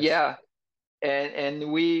and you guys. yeah,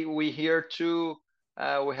 and we here too.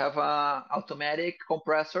 We have a automatic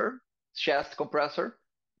compressor, chest compressor.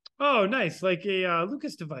 Oh, nice. Like a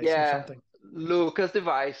Lucas device or Yeah, something. Lucas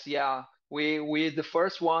device. Yeah, we the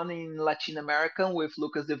first one in Latin America with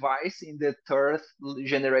Lucas device in the third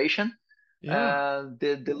generation. Yeah.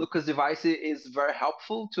 The Lucas device is very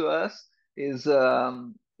helpful to us. Is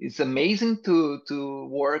It's amazing to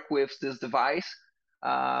work with this device.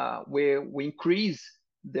 We increase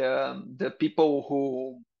the people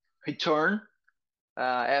who return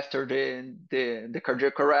after the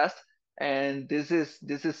cardiac arrest, and this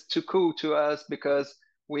is too cool to us because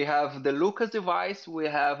we have the Lucas device, we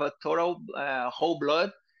have a total whole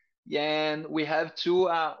blood, and we have two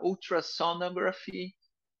ultrasonography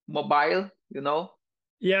mobile,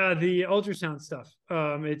 Yeah, the ultrasound stuff.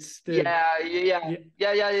 It's the Yeah, yeah,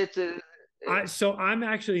 yeah, yeah, yeah. so I'm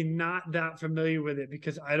actually not that familiar with it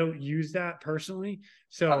because I don't use that personally.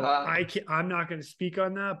 So Uh, I'm not going to speak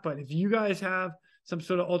on that. But if you guys have some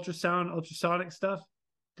sort of ultrasonic stuff,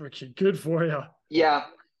 freaking good for you. yeah,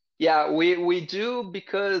 yeah. We do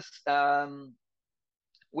because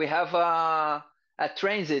we have a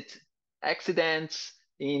transit accidents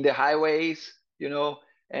in the highways,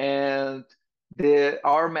 and the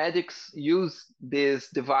our medics use this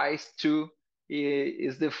device too.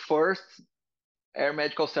 Is the first air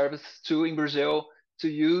medical service too in Brazil to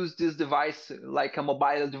use this device like a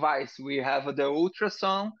mobile device. We have the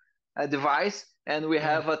ultrasound device, and we Yeah.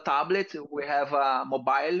 have a tablet, we have a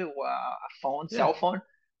mobile, a phone, Yeah. cell phone,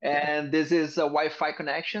 and this is a Wi-Fi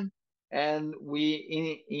connection. And we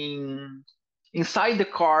inside the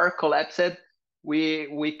car collapsed,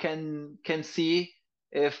 we can see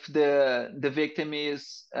if the victim is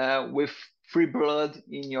with free blood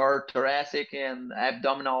in your thoracic and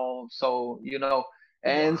abdominal,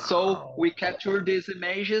 and so Wow. we capture these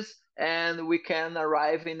images, and we can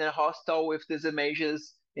arrive in a hospital with these images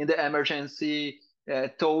in the emergency,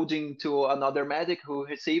 told to another medic who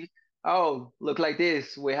received. Oh, look like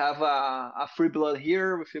this. We have a free blood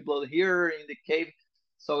here, with free blood here in the cave.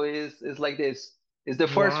 So it's like this. It's the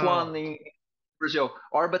first one Wow. in Brazil.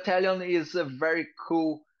 Our battalion is a very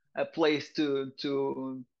cool place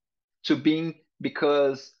to being,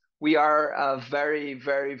 because we are very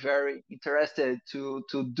very very interested to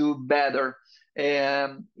do better.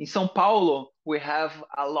 In São Paulo, we have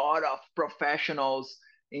a lot of professionals.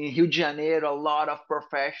 In Rio de Janeiro, a lot of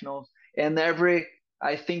professionals, and every,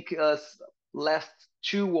 I think, last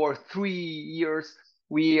 2 or 3 years,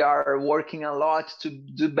 we are working a lot to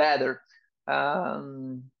do better,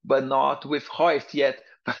 but not with hoist yet.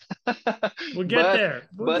 We'll get but there.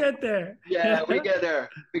 We'll but get there. yeah, we get there.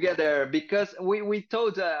 We get there because we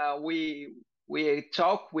told we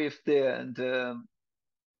talk with the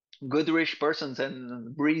Goodrich persons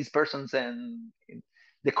and Breeze persons and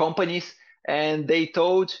the companies, and they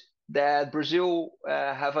told that Brazil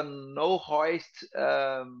have a no hoist.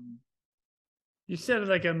 You said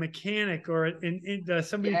like a mechanic or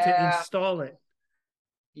somebody to Yeah, install it.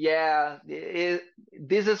 yeah.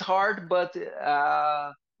 This is hard, but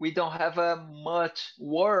we don't have much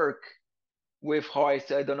work with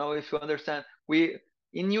hoist. I don't know if you understand. We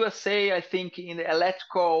in USA, I think in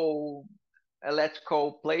electrical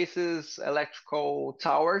places, electrical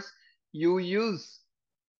towers, you use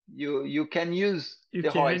you can use You the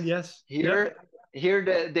can, hoist. yes. Yep. Here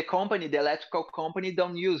the electrical company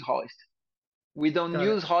don't use hoist. We don't Got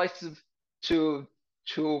use it. hoist to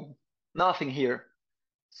nothing here.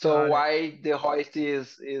 So Got it. why the hoist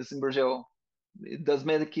is in Brazil? It does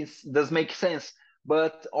make sense.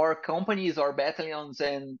 But our companies, our battalions,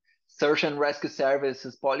 and search and rescue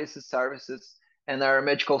services, police services, and our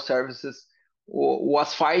medical services was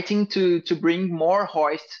fighting to bring more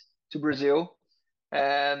hoist to Brazil.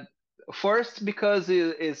 And first, because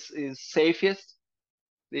it is safest,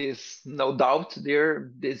 is no doubt there.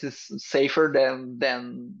 This is safer than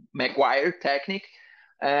Maguire technique,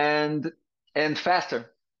 and and faster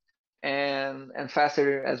and faster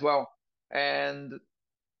as well. And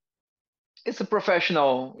it's a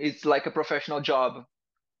professional. It's like a professional job.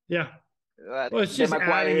 Yeah. Well, it's The just adding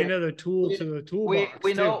Maguire, another tool to the toolbox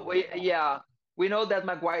we too. know we know that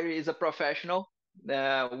Maguire is a professional.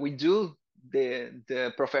 We do the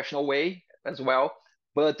professional way as well,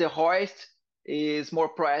 but the hoist is more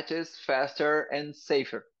practice, faster, and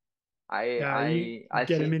safer. Yeah, you I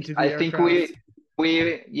get them think into the aircraft.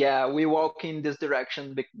 we walk in this direction.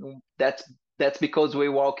 That's because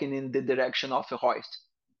we're walking in the direction of a hoist.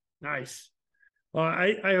 Nice. Well,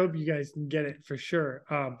 I hope you guys can get it for sure.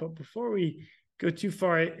 But before we go too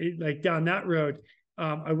far, like down that road,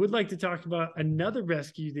 I would like to talk about another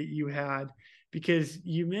rescue that you had because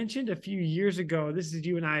you mentioned a few years ago. This is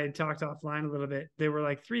you and I had talked offline a little bit. There were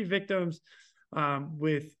like 3 victims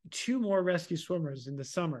with 2 more rescue swimmers in the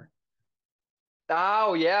summer.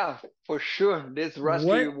 Oh yeah, for sure. This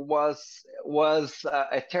rescue What? was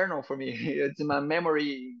eternal for me. It's in my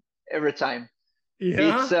memory every time. It's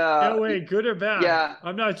Yeah. Yeah. Wait, good or bad? yeah,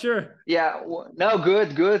 I'm not sure. yeah. No, good.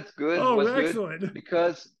 Oh, Was good excellent.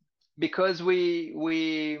 because because we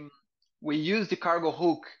use the cargo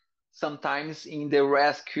hook sometimes in the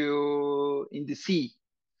rescue in the sea.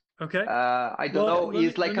 Okay. I don't Well, know.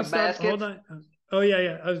 It's let like me a stop. Hold basket. on. Oh yeah,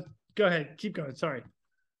 yeah. Go ahead. Keep going. Sorry.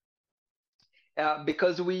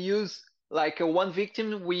 Because we use like one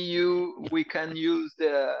victim, we can use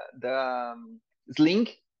the sling.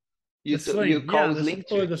 The You sling. Yeah. call sling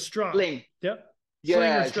Or to the strap. sling. Yep. Sling or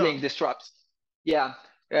Yeah, strap. sling the straps. Yeah,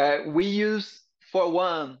 we use for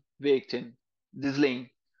one victim the sling.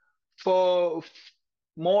 For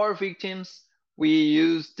more victims, we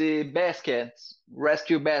use the basket,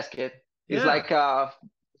 rescue basket. It's Yeah. like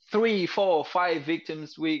 3, 4, 5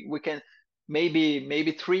 victims. We can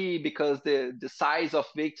maybe 3 because the size of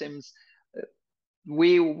victims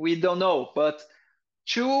we don't know, but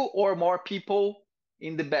 2 or more people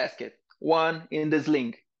in the basket, 1 in the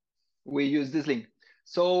sling. We use the sling.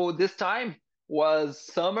 So this time was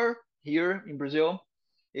summer here in Brazil.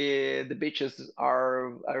 The beaches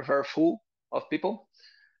are very full of people,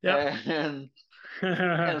 Yep. and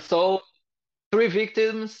and so 3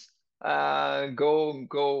 victims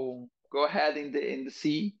go ahead in the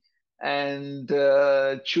sea, and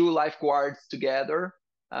 2 lifeguards together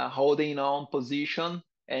holding on position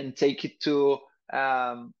and take it to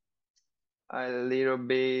um, a little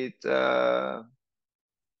bit.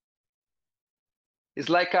 It's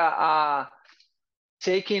like a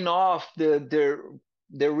taking off the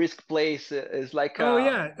risk place. Is like Oh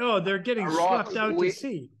yeah. Oh, they're getting a swept rocks. out to We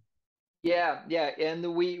sea. Yeah,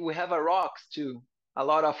 and we have a rocks too, a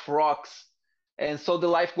lot of rocks, and so the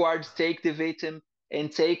lifeguards take the victim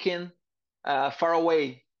and taken far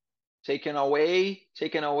away, taken away,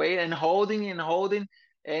 and holding,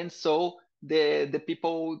 and so the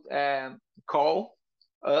people call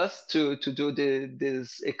us to do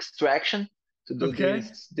this extraction, to do Okay.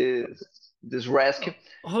 this rescue,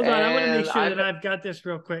 Hold on. I want to make and sure that I've got this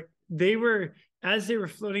real quick. They were, as they were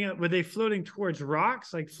floating out, were they floating towards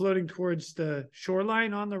rocks, like floating towards the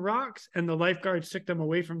shoreline on the rocks, and the lifeguards took them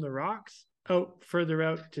away from the rocks out further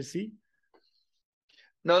out to sea?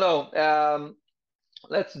 no.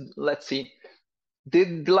 Let's see.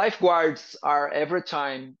 The lifeguards are every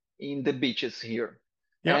time in the beaches here,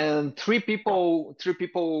 Yep. and three people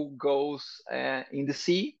goes in the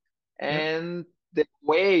sea, Yep. and the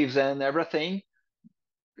waves and everything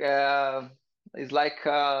uh, is like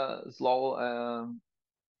slow,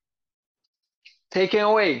 taking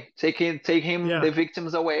Yeah. the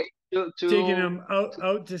victims away Taking them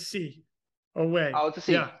out to sea, away. out to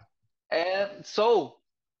sea. Yeah. And so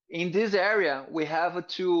in this area, we have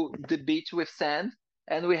the beach with sand,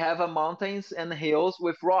 and we have mountains and hills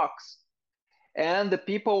with rocks. And the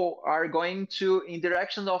people are going to in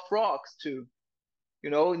direction of rocks too,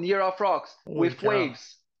 near of rocks Holy with cow.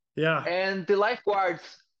 waves. Yeah. And the lifeguards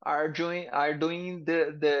are doing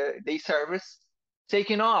the service,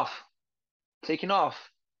 taking off,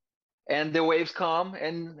 and the waves come,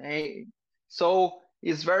 and hey, so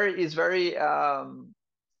it's very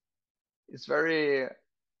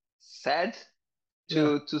sad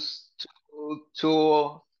Yeah.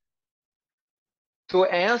 to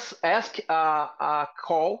ask a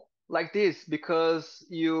call like this, because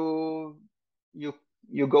you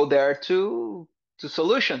go there to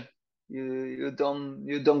solution. You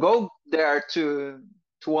don't go there to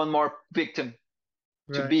one more victim,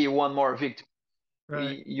 to Right. be one more victim.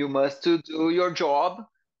 Right. You must to do your job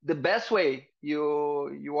the best way.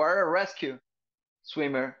 You are a rescue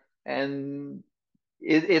swimmer, and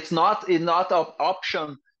it's not an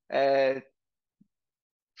option uh,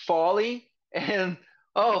 falling and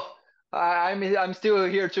oh, I'm still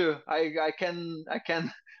here too. I can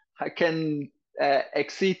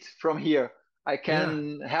exit from here. I Yeah.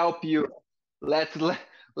 can help you. Let's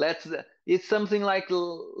it's something like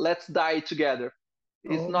let's die together.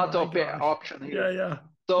 It's Oh not my an gosh. option Yeah. here. Yeah.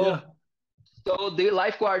 So Yeah. so the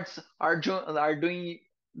lifeguards are doing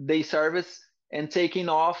their service and taking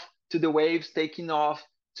off to the waves, taking off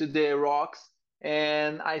to the rocks,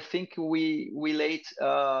 and I think we late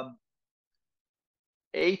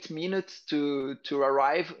 8 minutes to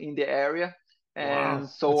arrive in the area, and Wow.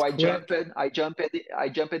 so That's I jumped, quick. I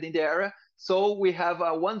jumped in the area. So we have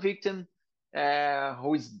one victim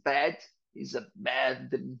who is bad. Is a bad.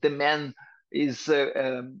 The man is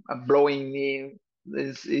blowing me.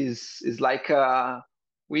 Is like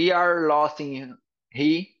we are lost in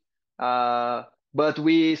he, uh, but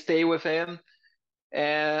we stay with him.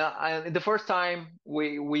 And the first time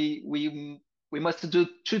we must do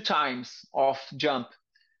 2 times of jump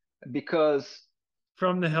because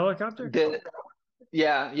From the helicopter? the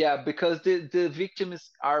yeah, because the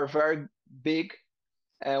victims are very big,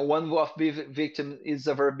 and one of the victim is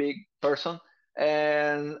a very big person,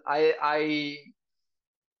 and I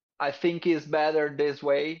think it's better this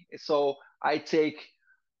way. So I take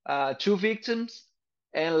 2 victims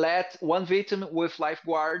and let one victim with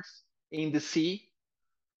lifeguards in the sea.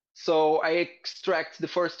 So I extract the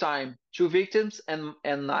first time 2 victims and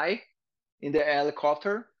I in the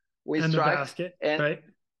helicopter. We And the extract basket, and right?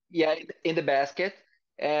 yeah, in the basket.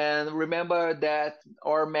 And remember that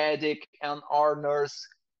our medic and our nurse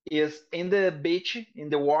is in the beach in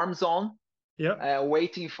the warm zone, Yep.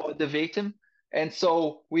 waiting for the victim. And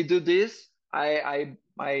so we do this. I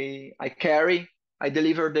carry, I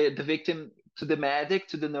deliver the victim to the medic,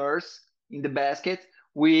 to the nurse in the basket.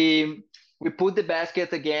 We put the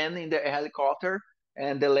basket again in the helicopter,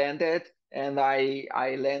 and they landed. And I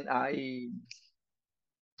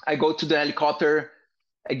go to the helicopter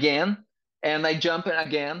again, and I jump in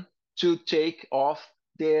again to take off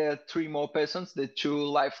the 3 more persons, the 2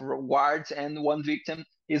 lifeguards and one victim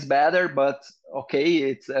is better, but okay,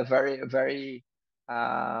 it's a very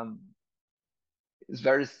um, it's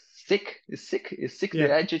very sick. It's sick. It's sick. The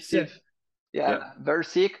Yeah. adjective. Sick. Yeah, Yep. very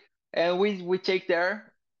sick. And we take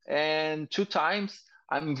there, and 2 times.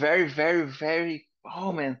 I'm very.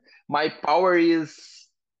 Oh man, my power is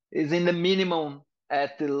in the minimum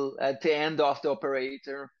at the end of the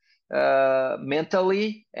operator.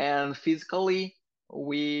 Mentally and physically,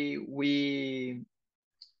 we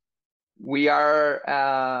we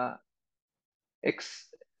are ex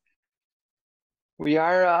we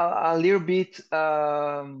are a little bit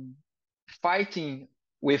fighting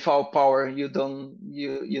with our power. You don't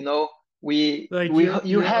you know Like we your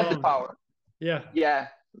you your have the own. power. Yeah. Yeah,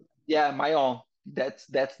 yeah, my own. That's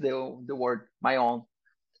the word, my own.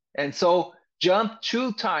 And so jump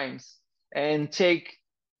 2 times and take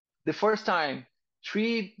the first time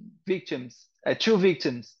 3 victims, 2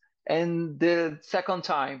 victims, and the second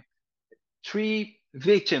time 3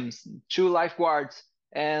 victims, 2 lifeguards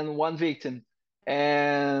and one victim,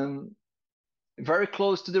 and very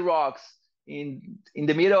close to the rocks in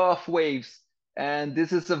the middle of waves. And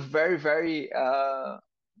this is a very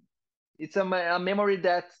it's a memory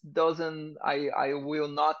that doesn't I will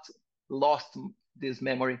not lost this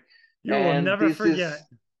memory. You will And never this is forget.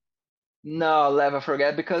 no, I'll never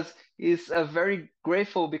forget, because it's a very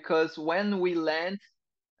grateful, because when we land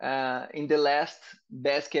in the last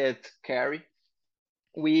basket carry,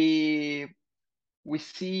 we we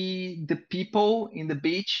see the people in the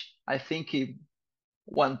beach. I think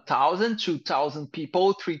 1,000, 2,000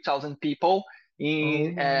 people, 3,000 people Oh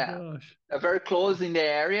in my gosh. very close in the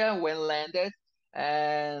area when landed,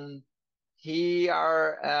 and they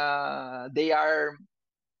are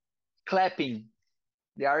clapping.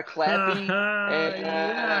 They are clapping, and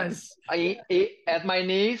Yes. at my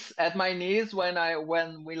knees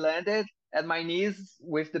when we landed, at my knees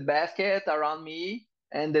with the basket around me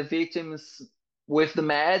and the victims with the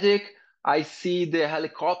medic. I see the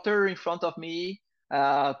helicopter in front of me,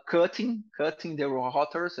 cutting the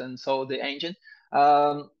rotors and so the engine,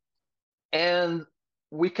 um, and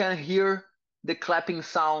we can hear the clapping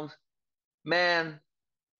sound. Man,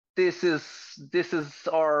 this is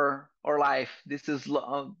our life. This is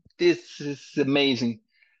amazing.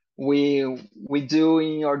 We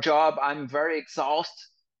doing our job. I'm very exhausted.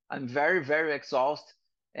 I'm very exhausted,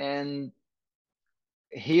 And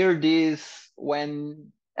here this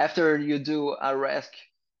when after you do a rescue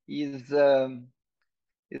is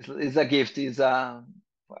is a gift, is a,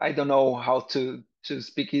 I don't know how to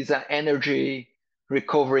speak, is an energy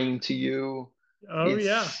recovering to you. Oh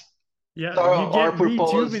yeah. It's Yeah, you our get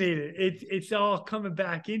purpose. rejuvenated. It's all coming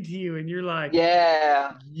back into you, and you're like,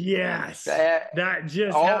 Yeah. yes, Uh, that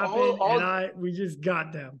just all, happened, and all we just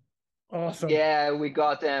got them. Awesome. Yeah, we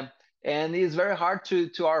got them. And it's very hard to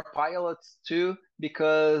our pilots too,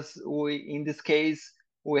 because we, in this case,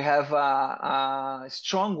 we have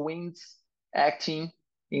strong winds acting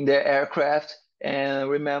in the aircraft. And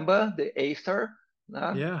remember the Aster,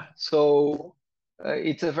 no? Yeah, So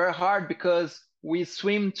it's very hard because we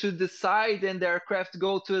swim to the side and the aircraft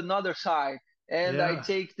go to another side. And I yeah,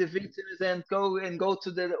 take the victims and go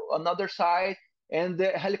to the another side, and the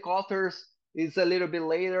helicopters is a little bit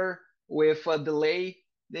later with a delay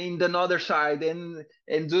in the other side, and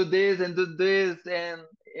do this, and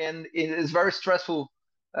it is very stressful.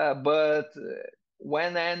 But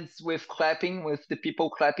when ends with clapping, with the people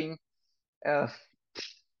clapping, uh,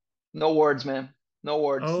 no words, man. No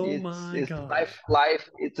words. oh my It's life, gosh. life.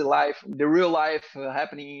 It's a life, the real life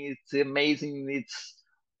happening. It's amazing. It's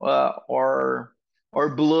our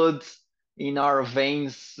blood in our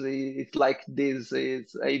veins. It's like this.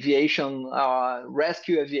 It's aviation,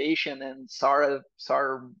 rescue aviation, and SAR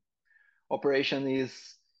operation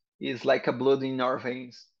is like a blood in our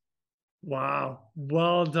veins. Wow,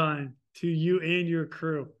 well done to you and your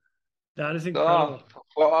crew. That is Oh, incredible.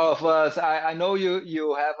 for all of us, I know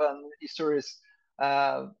you have histories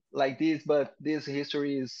like this, but this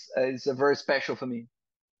history is very special for me.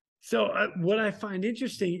 So what I find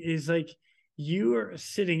interesting is like you are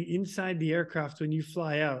sitting inside the aircraft when you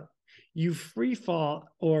fly out. You free fall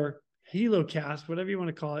or helocast, whatever you want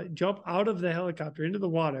to call it, jump out of the helicopter into the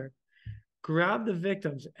water, grab the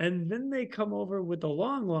victims, and then they come over with the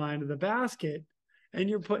long line of the basket, and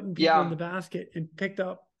you're putting people in Yeah, the basket and picked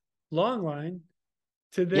up long line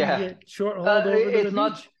to then yeah. get short hauled over to the It's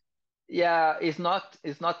not. beach. Yeah, it's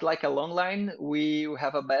not like a long line. We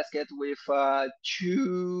have a basket with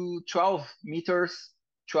 12 meters,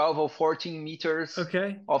 12 or 14 meters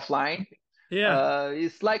Okay. of line. Yeah.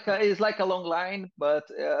 It's like a long line, but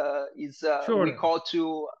it's we Shorter. call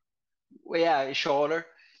to, yeah, it's shorter.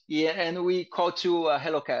 Yeah, and we call to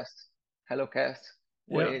Hellocast. Hellocast,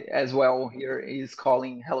 Yeah. we, as well, here is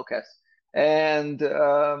calling Hellocast. And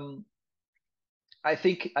I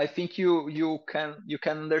think you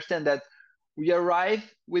can understand that we arrive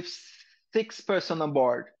with 6 person on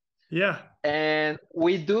board, Yeah. and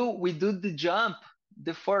we do the jump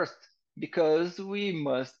the first, because we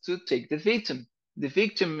must to take the victim. The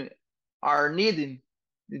victim are needing,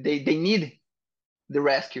 they need the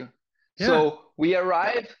rescue. Yeah. So we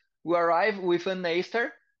arrive with an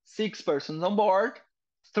Aster, 6 persons on board,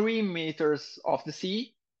 3 meters of the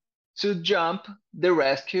sea, to jump the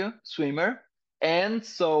rescue swimmer. And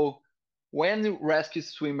so when the rescue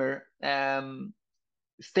swimmer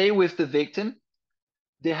stay with the victim,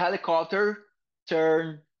 the helicopter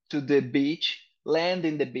turn to the beach, land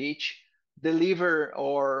in the beach, deliver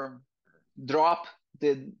or drop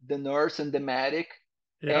the nurse and the medic,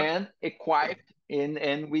 Yeah. and equip in,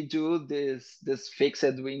 and we do this fixed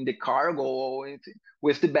in the cargo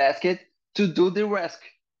with the basket to do the rescue.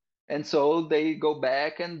 And so they go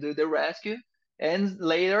back and do the rescue, and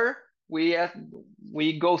later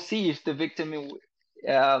we go see if the victim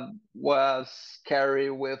was carried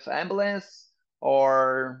with ambulance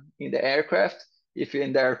or in the aircraft. If you're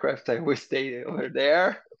in the aircraft, I will stay over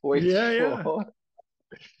there, wait Yeah. Yeah. for,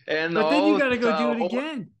 and But then you all got to go do it whole,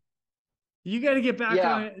 again. You got to get back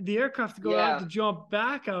yeah, on the aircraft to go out yeah, to jump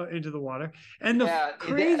back out into the water. And the yeah,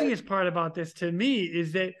 craziest part about this to me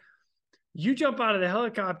is that you jump out of the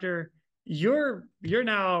helicopter, you're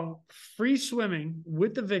now free swimming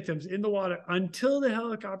with the victims in the water until the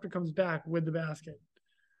helicopter comes back with the basket.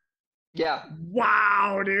 yeah.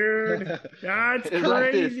 Wow, dude. That's It's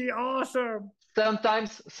like this. crazy awesome.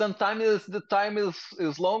 Sometimes the time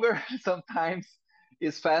is longer, sometimes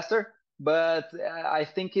it's faster, but I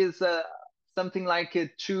think it's something like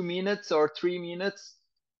 2 minutes or 3 minutes.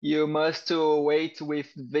 You must wait with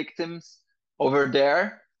victims over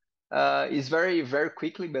there. It's very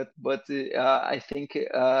quickly, but I think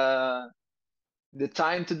the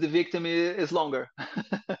time to the victim is longer.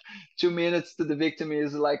 2 minutes to the victim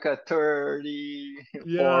is like a 30,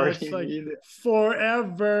 Yeah, it's 40 like minutes.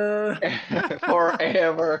 forever.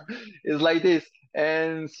 Forever is like this.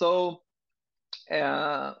 And so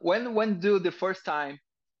when do the first time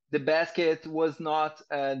the basket was not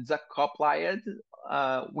decoupled,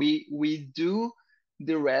 we do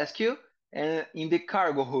the rescue, and in the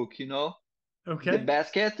cargo hook, the Okay.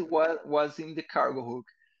 basket was in the cargo hook.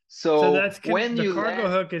 So So when the you cargo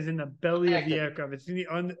land, hook is in the belly of the connected, aircraft. It's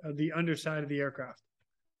in the underside of the aircraft.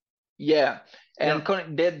 yeah, and Yep.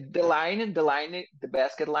 the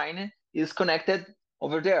basket line is connected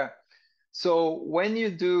over there. So when you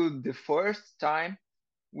do the first time,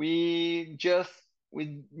 we just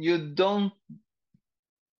we you don't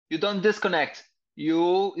disconnect.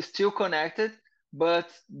 You still connected, but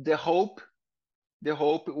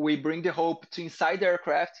we bring the hope to inside the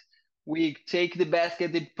aircraft. We take the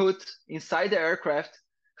basket and put inside the aircraft.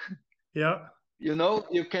 Yep.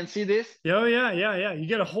 You can see this. Oh yeah, yeah, yeah. You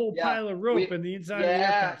get a whole Yeah, pile of rope we in the inside of the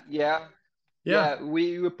yeah aircraft. yeah Yeah. yeah.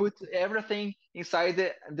 We put everything inside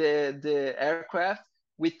the aircraft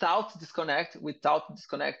without disconnect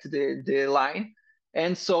the line,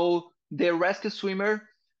 and so the rescue swimmer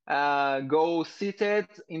go seated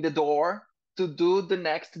in the door to do the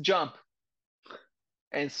next jump.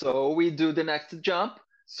 And so we do the next jump.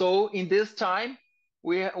 So in this time,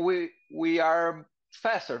 we are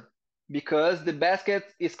faster because the basket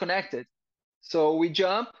is connected. So we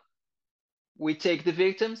jump, we take the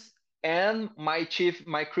victims, and my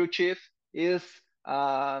crew chief, is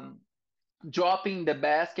um, dropping the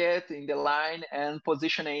basket in the line and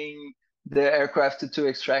positioning the aircraft to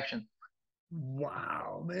extraction.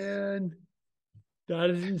 Wow, man. That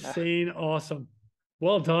is insane awesome.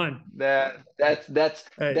 Well done. That's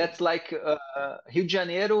Hey. like Rio de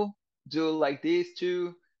Janeiro do like this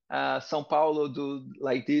too. São Paulo do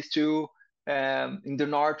like this too. In the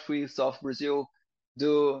northeast of Brazil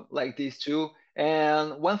do like this too.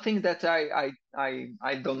 And one thing that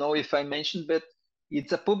I don't know if I mentioned, but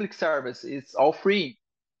it's a public service. It's all free.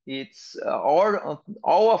 It's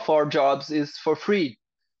all of our jobs is for free.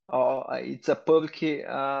 It's a public.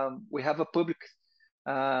 We have a public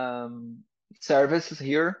um, services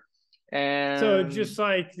here, So and just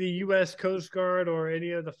like the US Coast Guard or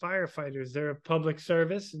any of the firefighters, they're a public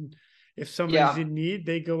service, and if somebody's yeah, in need,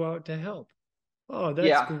 they go out to help. Oh, that's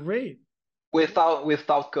yeah, great.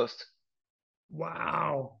 without cost.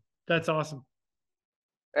 Wow. That's awesome.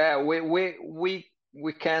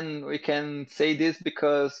 We can say this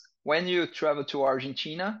because when you travel to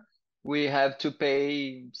Argentina, we have to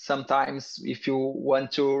pay sometimes if you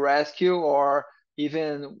want to rescue, or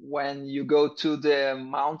even when you go to the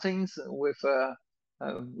mountains with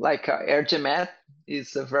like air jet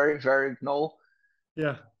is a very no.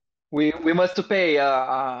 Yeah. We must to pay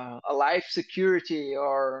a life security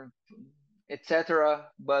or etc.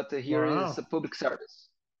 But here is Wow. a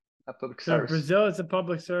public So service. Brazil is a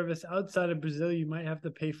public service. Outside of Brazil, you might have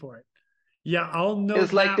to pay for it. Yeah, I'll It's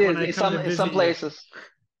note like that when this I in come to some visit you. places.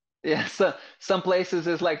 Yeah, some places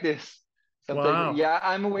is like this. Sometimes, Wow. yeah,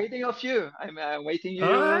 I'm waiting of you. I'm waiting you.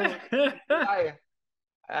 Ah, Yeah,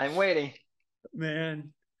 I'm waiting.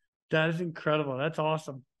 man, that is incredible. That's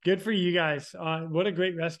awesome. Good for you guys. What a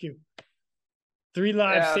great rescue. Three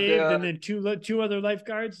lives Yeah, saved, and the then two other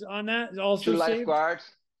lifeguards on that also two saved. lifeguards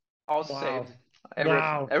all saved. Wow.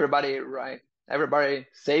 Wow. Everybody right. Everybody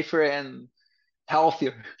safer and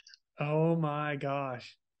healthier. Oh my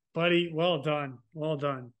gosh. Buddy, well done. Well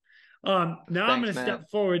done. Now I'm going Thanks, to man. step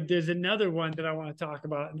forward. There's another one that I want to talk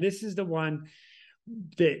about. This is the one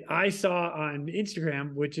that I saw on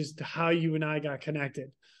Instagram, which is how you and I got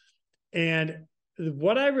connected. And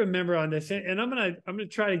what I remember on this, and I'm gonna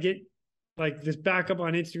try to get like this back up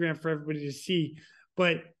on Instagram for everybody to see,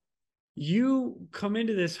 but you come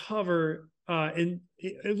into this hover, and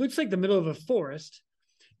it looks like the middle of a forest.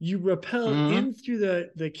 You rappel Hmm. in through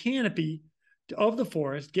the canopy of the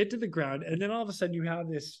forest, get to the ground, and then all of a sudden you have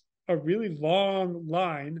this a really long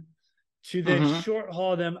line to then Hmm. short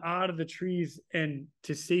haul them out of the trees and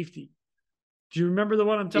to safety. Do you remember the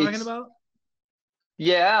one I'm talking It's about?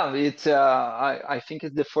 Yeah, it's I think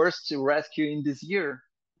it's the first rescue in this year.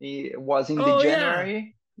 It was in the Oh yeah,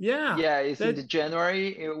 January. yeah. Yeah, it's in the That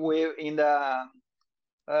January. We in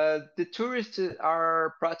the tourists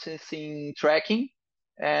are practicing trekking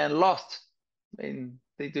and lost. And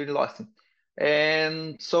they did lost it.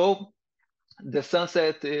 And so the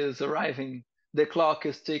sunset is arriving. The clock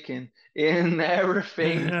is ticking in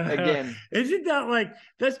everything again. isn't that like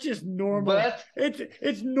that's just normal? But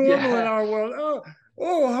It's normal in yeah, our world.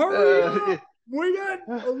 Oh, hurry uh, up! We got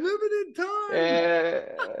a limited time.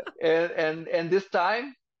 and this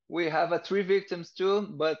time we have three victims too,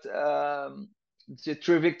 but the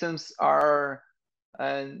three victims are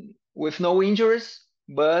with no injuries,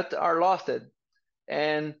 but are lost.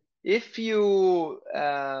 And if you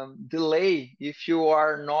delay, if you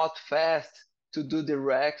are not fast to do the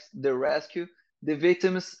rescue, the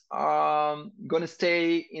victims are gonna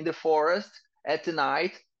stay in the forest at the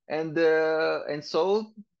night, and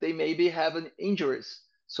so they maybe have an injuries.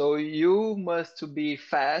 So you must be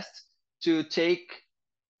fast to take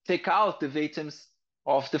out the victims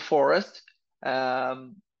of the forest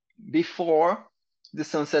um, before the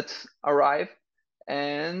sunset arrive,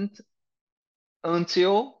 and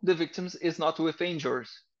until the victims is not with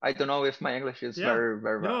injuries. I don't know if my English is Yeah. very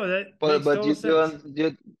well, No, that but makes total sense.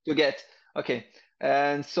 you get okay.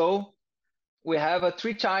 And so we have a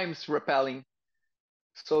three times rappelling.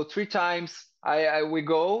 So three times we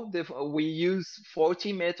go. We use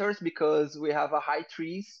 40 meters because we have a high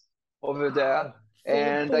trees over there Wow. Full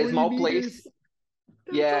and a 40 small place. meters.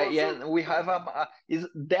 That's Yeah, yeah. awesome. And we have is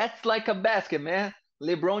that's like a basket, man.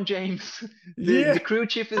 LeBron James, the Yeah. crew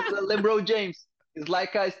chief is LeBron James. It's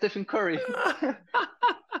like Stephen Curry,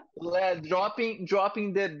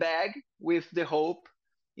 dropping the bag with the hope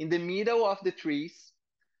in the middle of the trees.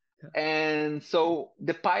 And so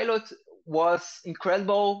the pilot was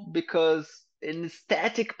incredible because in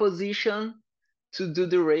static position to do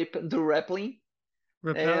the rappelling,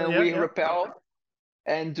 Repel. and Yeah. we Yeah. rappel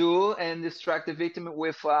and distract the victim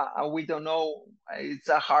with we don't know, it's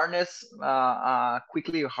a harness,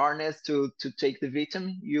 quickly harness to take the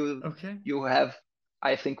victim. Okay. You have,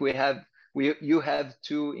 I think you have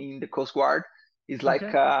two in the Coast Guard. It's like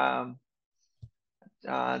Okay.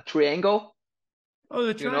 triangle, Oh,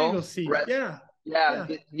 the you know, triangle seat. red. Yeah. Yeah,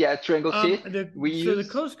 Yeah. yeah, triangle seat. The We so the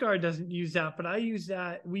use. Coast Guard doesn't use that, but I use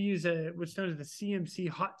that. We use what's known as the CMC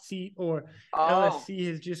hot seat, or Oh, LSC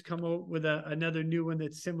has just come out with another new one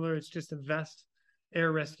that's similar. It's just a vest,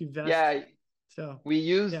 air rescue vest. yeah, So we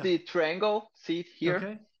use yeah. the triangle seat here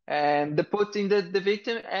Okay. and the put in the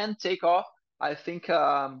victim and take off. I think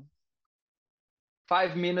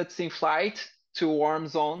 5 minutes in flight to warm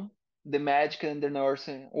zone, the medic and the nurse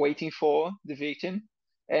waiting for the victim,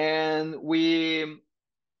 and we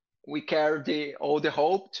carry all the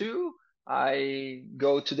hope too. I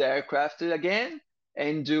go to the aircraft again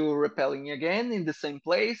and do rappelling again in the same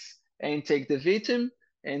place and take the victim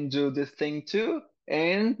and do the thing too.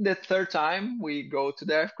 And the third time we go to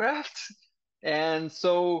the aircraft, and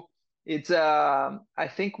so it's I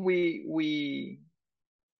think we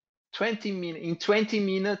 20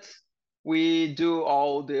 minutes we do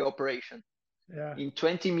all the operation. Yeah. In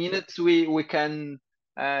 20 minutes we can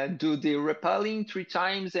do the rappelling three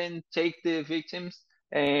times and take the victims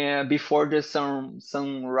before the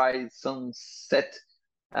sunset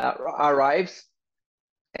arrives,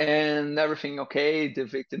 and everything okay, the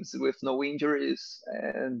victims with no injuries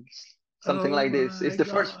and something Oh like this. my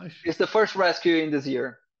gosh. It's the first rescue in this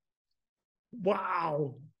year.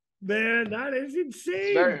 Wow. Man, that is It's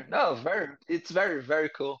insane. it's very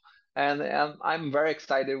cool, and I'm very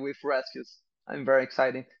excited with rescues. I'm very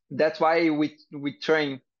excited. That's why we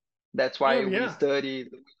train. That's Oh why we yeah. study,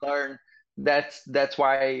 we learn. That's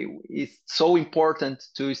why it's so important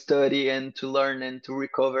to study and to learn and to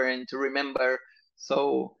recover and to remember.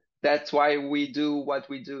 So that's why we do what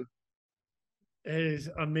we do. It is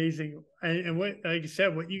amazing. And what, like I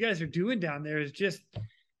said, what you guys are doing down there is just,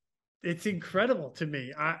 it's incredible to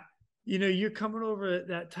me. You're coming over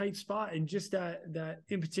that tight spot and just that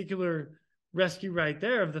in particular rescue right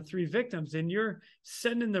there of the three victims, and you're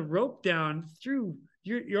sending the rope down through,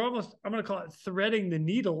 you're almost, I'm going to call it threading the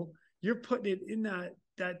needle. You're putting it in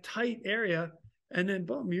that tight area, and then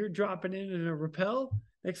boom, you're dropping in a rappel.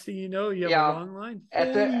 Next thing you know, you have a Yeah, long line,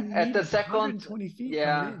 at 40 the meters, second, 120 feet coming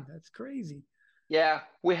yeah, in. That's crazy. yeah,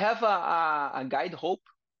 we have a guide hope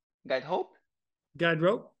Guide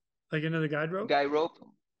rope, like another guide rope. guy rope.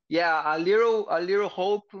 Yeah, a little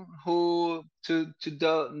hope who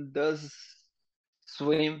does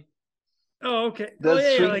swim, Oh, okay. Oh, does yeah,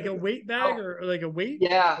 yeah, swim. like a weight bag, Oh, or like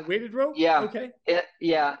yeah, a weighted rope. yeah, Okay.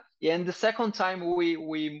 yeah. And the second time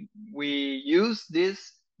we use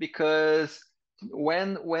this because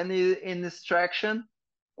when in distraction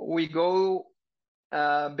we go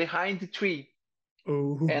behind the tree,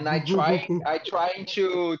 and Oh, I trying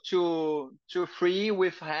to free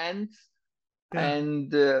with hands, yeah.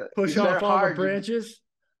 and Push it's very off all the hard. branches.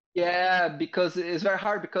 Yeah, because it's very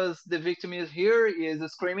hard because the victim is here, is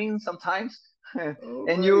screaming sometimes, Oh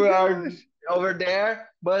and my you are gosh. over there,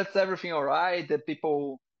 but it's everything all right. The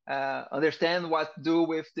people understand what to do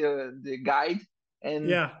with the guide and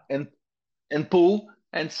Yeah. and and pull,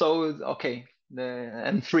 and so okay,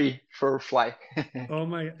 and free for fly. Oh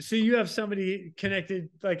my. So you have somebody connected,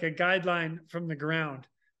 like a guideline from the ground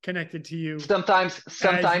connected to you as you come up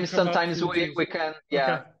Sometimes through the trees. we can, Okay.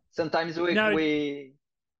 yeah. Sometimes Now, we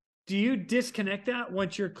do you disconnect that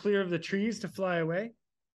once you're clear of the trees to fly away?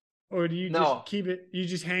 Or do you just no. keep it, you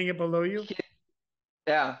just hang it below you?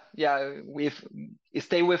 Yeah, yeah. We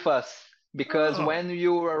stay with us. because Oh, when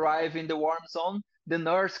you arrive in the warm zone, the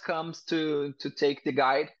nurse comes to take the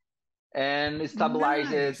guide and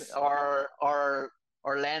stabilizes nice. our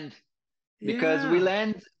land, because we Yeah.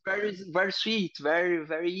 land very sweet,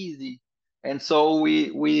 very easy, and so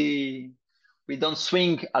we don't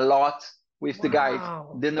swing a lot with the guide.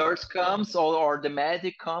 Wow. The nurse comes, or the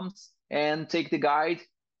medic comes and take the guide,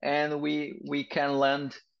 and we can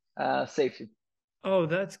land safely. Oh,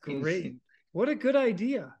 that's In, great. What a good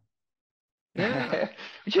idea. Yeah.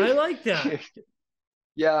 I in- like that.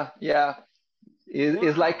 yeah.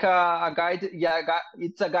 It's like Wow. a guide. Yeah,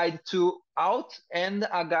 it's a guide to out and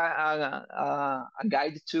a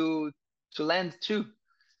guide to land too.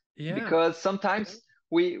 Yeah. Because sometimes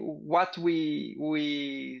we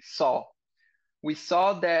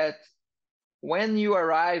saw that when you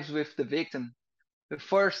arrive with the victim, the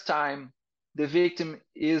first time, the victim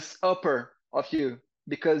is upper of you,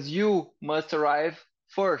 because you must arrive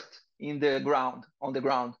first on the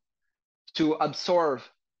ground, to absorb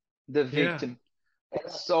the Yeah. victim.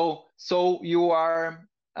 So you are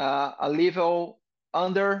a level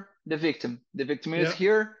under the victim. The victim is Yep.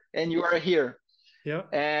 here and you are here.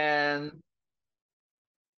 Yep. And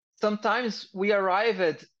sometimes we arrive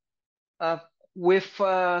at uh, with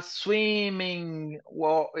swinging,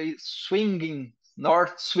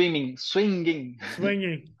 not swimming, swinging,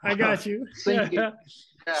 Swinging. I got you. swinging. Yeah,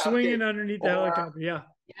 Swinging okay. underneath the Or helicopter. Yeah.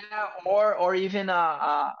 yeah, or even a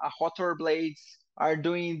hot water blades are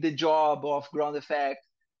doing the job of ground effect,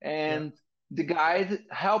 Yeah. and the guide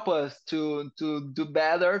help us to do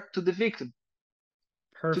better to the victim,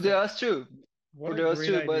 to the Perfect. us too, What for a the us great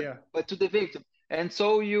too, idea. but to the victim. And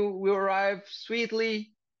so you will arrive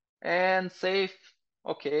sweetly and safe.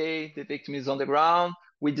 Okay, the victim is on the ground.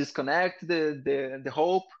 We disconnect the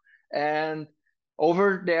hope, and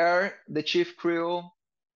over there the chief crew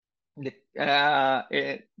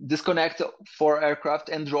disconnect for aircraft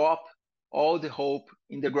and drop all the hope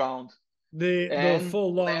in the ground. The And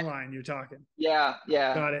full long line you're talking. yeah,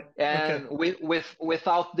 Got it. Okay. and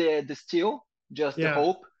without the steel, just the Yeah.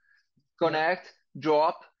 hope, Yeah. connect,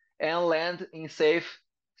 drop, and land in safe,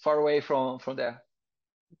 far away from there.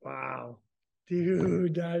 Wow.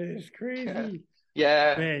 Dude, that is Yeah, crazy.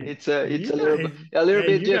 yeah, Man, it's you guys, a little man,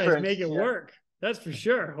 bit you guys different. make it Yeah, work. That's for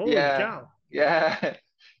sure. Holy yeah, cow. yeah.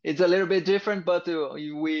 It's a little bit different, but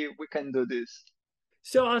we can do this.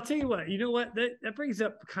 So I'll tell you what, you know what? That brings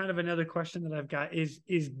up kind of another question that I've got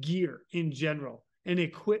is gear in general and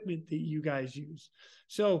equipment that you guys use.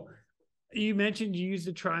 So you mentioned you use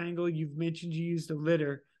the triangle, you've mentioned you use the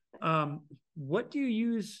litter. What do you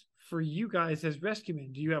use for you guys as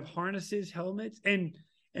rescuemen? Do you have harnesses, helmets, and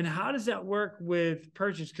how does that work with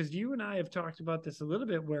purchase? Because you and I have talked about this a little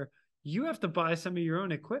bit, where you have to buy some of your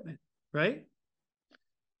own equipment, right?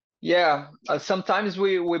 Yeah, sometimes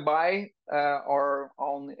we buy our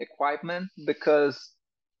own equipment, because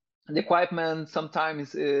the equipment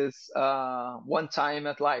sometimes is one time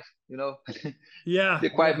at life, you know. The Yeah, yeah,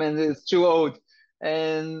 equipment is too old,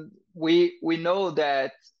 and we know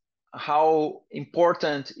that how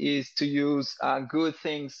important is to use good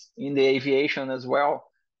things in the aviation as well,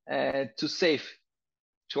 to save,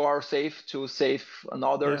 to save yeah.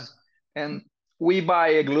 others. And we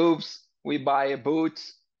buy gloves, we buy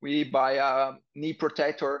boots, we buy a knee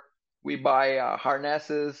protector, we buy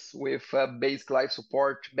harnesses with a basic life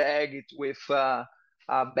support bag, with a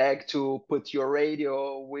bag to put your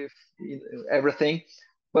radio, with everything.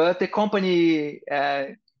 But the company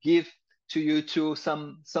give to you to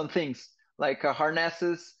some things like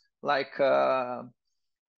harnesses, like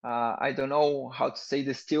I don't know how to say,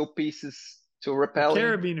 the steel pieces to The repelling.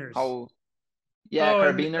 carabiners. How? Yeah, Oh,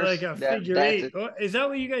 and carabiners. like a That figure that's eight. it. Oh, is that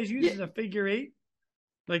what you guys use? Yeah, Is a figure eight?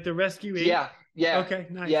 Like the rescue eight? yeah, yeah, Okay,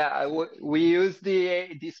 nice. yeah. We use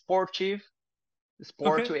the sportive, the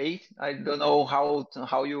sport Okay. to eight. I don't know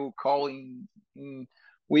how you call in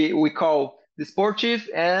we call the sportive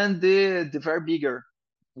and the very bigger,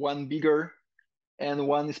 one bigger and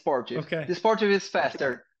one sportive. Okay. The sportive is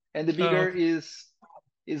faster, and the Oh, bigger okay.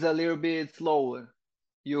 is a little bit slower.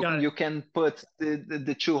 Got You it. can put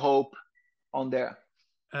the two hope on there.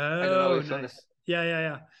 I don't know Oh, if you understand. nice. Yeah, yeah,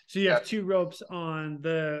 yeah. So you Yeah, have two ropes on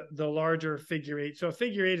the larger figure eight. So a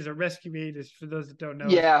figure eight is a rescue eight. Is for those that don't know,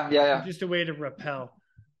 is yeah. just a way to rappel.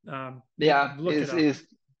 You Yeah, look it up. is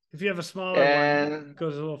If you have a smaller one, and it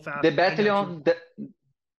goes a little the faster. I got you. battalion,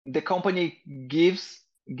 the company give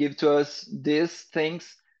to us these things,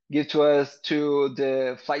 give to us to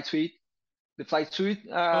the flight suite. The flight suite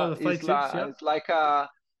Oh, the flight suits. Yep.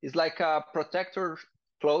 is like a protector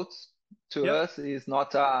clothes to Yep. us. It's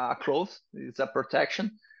not a clothes. It's a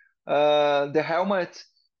protection. The helmet.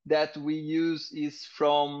 that we use is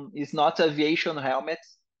not aviation helmet,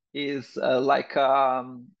 is like a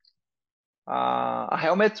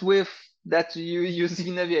helmet with that you use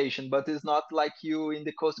in aviation, but it's not like you in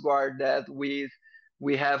the Coast Guard that we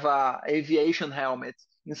have a aviation helmet.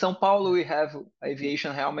 In São Paulo, we have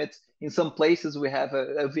aviation helmets. In some places, we have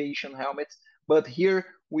aviation helmets. But here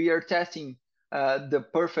we are testing the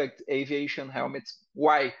perfect aviation helmets.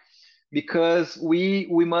 Why? Because we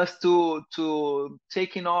must to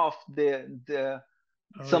taking off the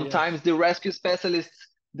Oh sometimes yes. the rescue specialists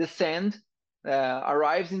descend,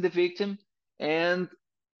 arrives in the victim, and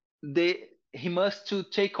they he must to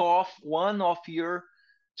take off one of your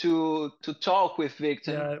to talk with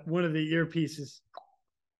victim. Yeah, one of the earpieces,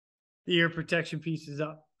 the ear protection pieces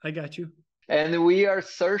up. I got you. And we are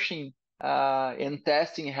searching and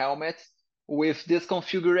testing helmets with this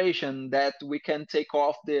configuration that we can take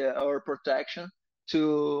off the our protection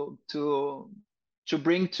to to to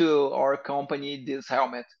bring to our company this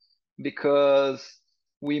helmet, because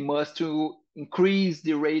we must to increase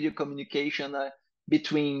the radio communication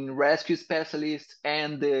between rescue specialists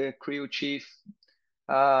and the crew chief,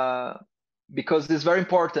 uh, because it's very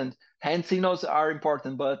important. Hand signals are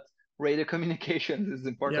important, but radio communications is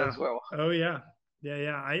important Yeah. as well. Oh yeah. Yeah,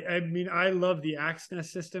 yeah. I mean, I love the AXNES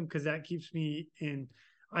system because that keeps me in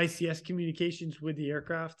ICS communications with the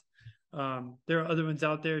aircraft. There are other ones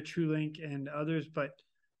out there, TrueLink and others, but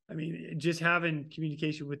I mean, just having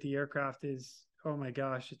communication with the aircraft is, oh my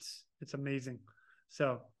gosh, it's amazing.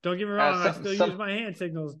 So don't get me wrong, I still use Some my hand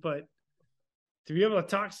signals, but to be able to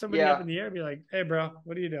talk somebody up yeah, in the air, be like, "Hey, bro,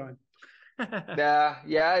 what are you doing?"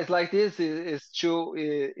 yeah, it's like this. It's two.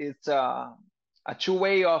 It's a two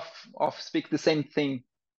way of speak the same thing.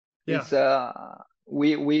 Yeah, It's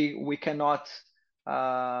we cannot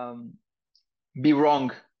um, be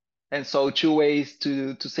wrong, and so two ways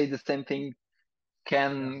to say the same thing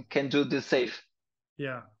yeah, can do the safe.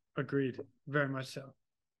 yeah. Agreed. Very much so.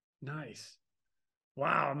 Nice.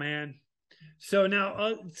 Wow, man. So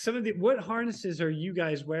now, some of the what harnesses are you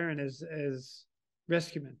guys wearing as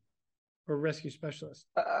rescuemen or rescue specialists?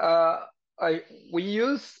 Uh, I we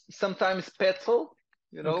use sometimes petzl,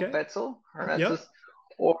 Okay. petzl harnesses,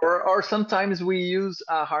 Yep. or sometimes we use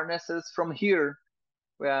harnesses from here.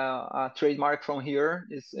 A trademark from here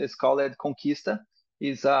is called Conquista.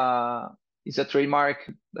 is is a trademark,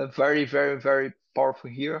 very very very powerful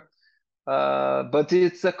here. But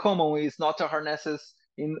it's a common. It's not a harnesses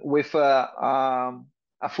in with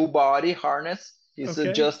a full body harness. It's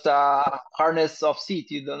Okay. just a harness of seat.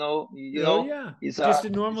 Oh yeah. It's Just a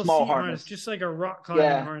a normal small seat harness, harness. just like a rock climbing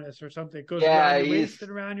Yeah, harness or something. It goes yeah. around your It's waist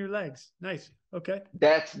and around your legs. Nice. Okay.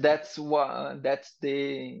 that's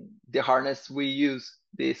the harness we use.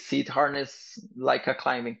 The seat harness, like a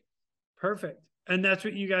climbing. Perfect. And that's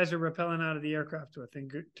what you guys are rappelling out of the aircraft with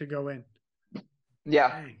and to go in. Yeah,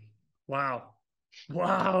 Dang. Wow.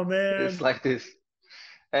 Wow, it's man. like this.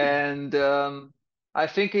 And I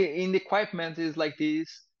think in the equipment is like this.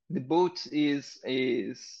 The boot is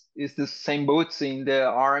the same boots in the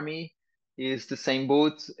army, is the same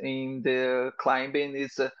boot in the climbing.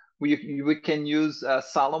 Is we can use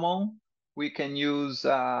Salomon, we can use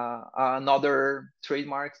another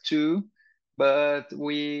trademark too, but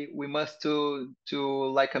we must to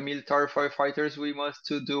like a military firefighters, we must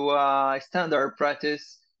to do a standard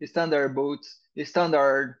practice, standard boots,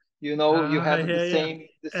 standard. You Ah, have yeah, yeah.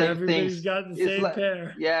 the same Everybody's things. got the It's same like,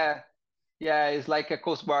 pair. yeah, yeah, it's like a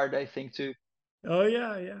Coast Guard, I think too. Oh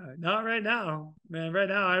yeah, yeah. Not right now, man. Right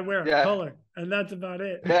now, I wear a Yeah, color, and that's about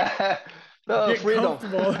it. yeah. No, Get freedom.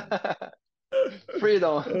 comfortable.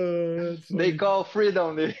 Freedom. That's They funny. call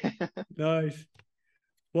freedom. Nice.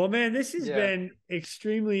 Well, man, this has Yeah. been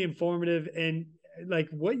extremely informative, and like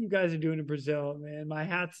what you guys are doing in Brazil, man. My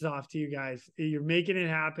hat's off to you guys. You're making it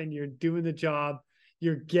happen. You're doing the job.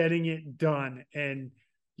 You're getting it done, and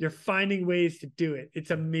you're finding ways to do it. It's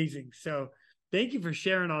amazing. So, thank you for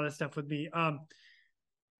sharing all this stuff with me. I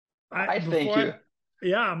I thank before I, you.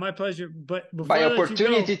 yeah, my pleasure. But before My I let you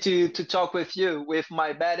opportunity go, to talk with you with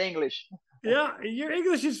my bad English. yeah, your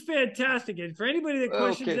English is fantastic. And for anybody that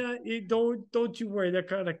questions Okay. that, don't you worry. They're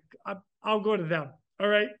kind of I'll go to them. All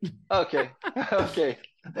right. Okay. Okay.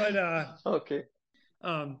 But Okay.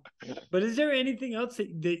 um, but is there anything else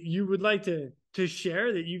that you would like to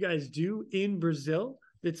share that you guys do in Brazil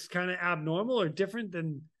that's kind of abnormal or different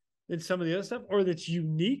than some of the other stuff, or that's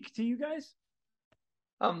unique to you guys?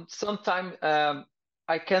 Sometime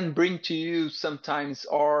I can bring to you sometimes,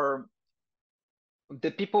 or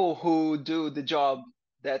the people who do the job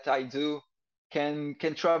that I do can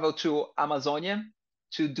travel to Amazonia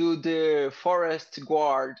to do the forest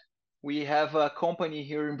guard. We have a company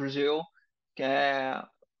here in Brazil. Uh,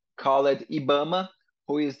 called IBAMA,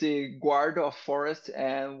 who is the guard of forest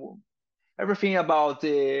and everything about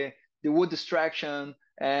the wood extraction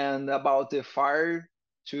and about the fire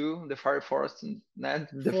too, the fire forest,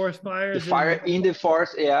 Forest the fires fire and in the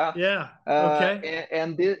forest, yeah. yeah. Uh, Okay.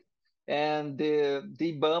 and the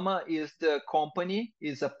IBAMA is the company,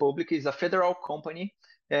 is a federal company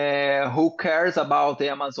who cares about the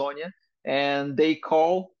Amazonia, and they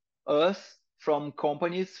call us from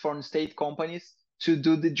companies, from state companies, to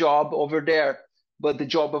do the job over there. But the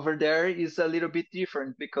job over there is a little bit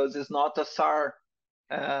different because it's not a SAR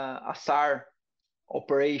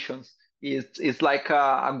operations. It's like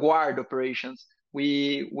a guard operations.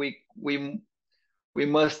 We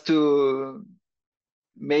must to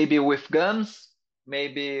maybe with guns,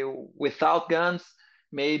 maybe without guns,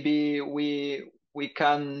 maybe we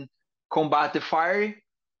can combat the fire,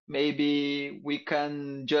 maybe we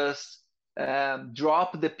can just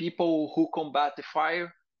drop the people who combat the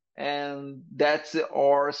fire, and that's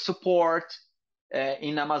our support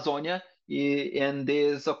in Amazonia. And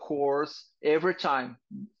this occurs every time.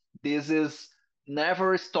 This is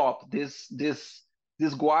never stop. This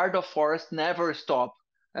guard of forest never stop.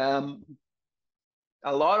 Um,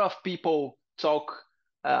 a lot of people talk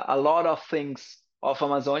a lot of things of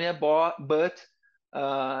Amazonia, but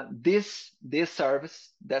this service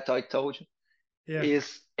that I told you Yeah.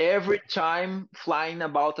 is every time flying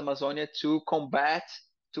about Amazonia to combat,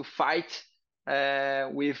 to fight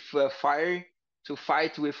with fire, to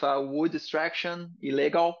fight with wood extraction,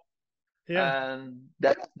 illegal, Yeah. and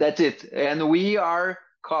that's it. And we are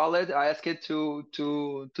called, asked to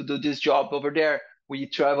do this job over there. We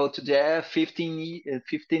travel to there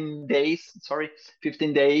 15 days, sorry,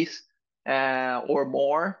 15 days or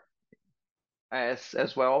more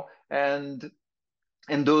as well, and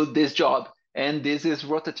do this job. And this is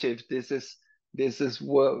rotative. This is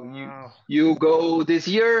what Wow. you go this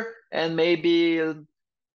year, and maybe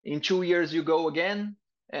in 2 years you go again,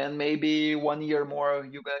 and maybe 1 year more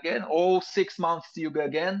you go again, or 6 months you go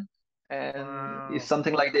again, and it's Wow.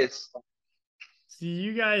 something like this So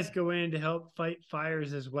you guys go in to help fight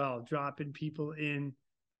fires as well, dropping people in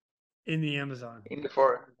the Amazon. in the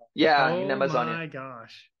forest. Yeah, in Oh Amazonia. my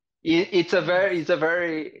gosh. It's a very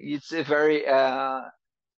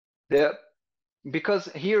the because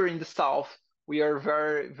here in the south we are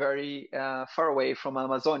very very far away from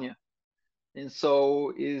Amazonia, and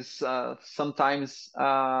so is sometimes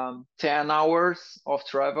 10 hours of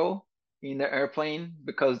travel in the airplane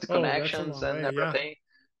because the Oh, that's a connections long and way. Yeah. everything.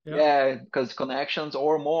 Yep. Yeah, because connections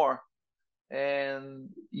or more, and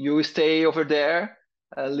you stay over there,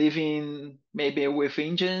 living maybe with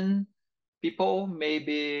Indian people,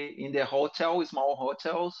 maybe in the hotel, small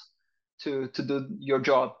hotels, to do your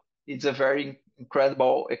job. It's a very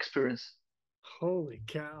incredible experience. Holy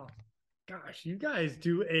cow. Gosh, you guys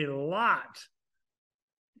do a lot.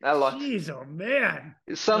 A lot. Jeez, oh man.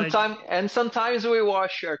 Like, Sometimes we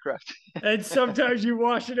wash aircraft. and sometimes you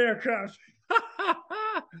wash an aircraft.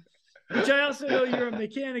 Which I also know you're a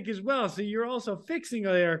mechanic as well. So you're also fixing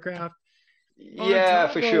an aircraft on Yeah,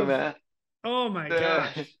 top for sure, of, man. oh my The,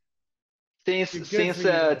 gosh. since Good for since you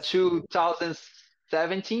guys.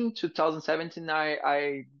 2017,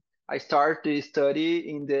 I started to study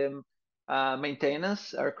in the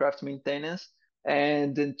maintenance, aircraft maintenance,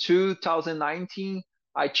 and in 2019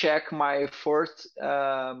 I checked my first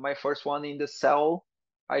one in the cell.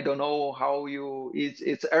 I don't know how you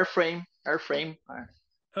it's airframe.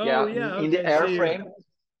 Oh Yeah, yeah, in the okay. So you're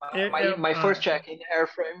airframe. My first check in the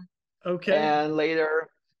airframe, okay. and later,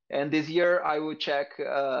 and this year I will check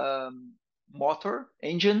motor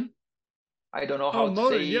engine. I don't know Oh, how to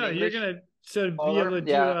motor. say in Yeah, you're English. gonna so be able Motor, to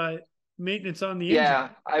do yeah, maintenance on the engine. yeah.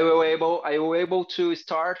 I will able to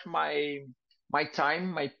start my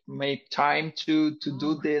time to do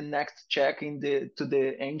Oh, the next check in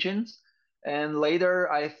the engines, and later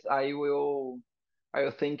I will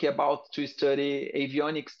think about to study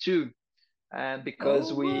avionics too, and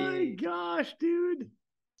because oh my gosh, dude.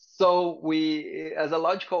 as a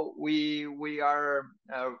logical, we are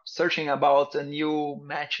searching about a new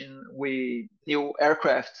matching with new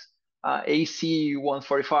aircraft,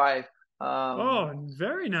 AC-145, Oh,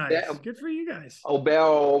 very nice. Good for you guys.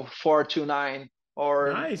 Bell 429,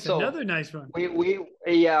 or Nice. so. Another nice one.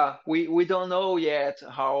 We don't know yet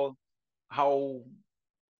how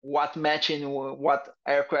what matching, what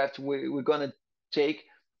aircraft we're gonna take,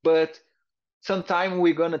 but sometime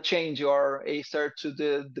we're gonna change our Acer to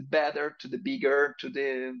the better, to the bigger, to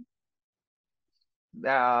the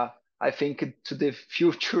I think to the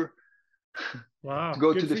future, to Wow.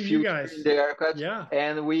 go to Good the for you future in guys. the aircraft. Yeah.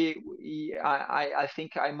 And I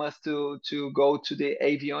think I must to go to the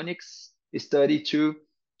avionics study too,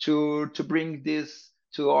 to bring this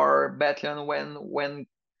to our battalion when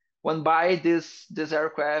by this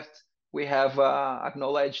aircraft we have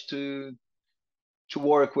acknowledged to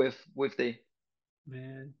work with the.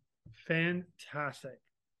 Man, fantastic.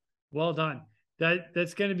 Well done.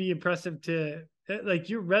 That's going to be impressive to like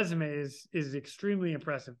your resume is extremely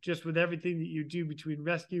impressive just with everything that you do between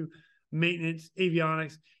rescue, maintenance,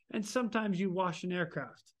 avionics, and sometimes you wash an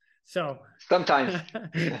aircraft. So Sometimes.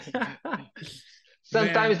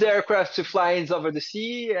 Sometimes man, the aircraft flies over the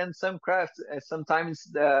sea, and sometimes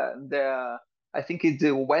the I think it's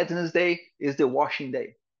the Wednesday is the washing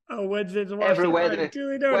day. oh, Wednesday's Every washing. All right, Wednesday,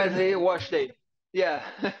 duly noted. Wednesday wash day. Yeah.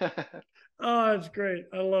 Oh, that's great.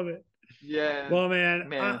 I love it. Yeah, Well, man,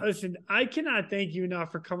 man. listen, I cannot thank you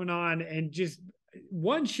enough for coming on and just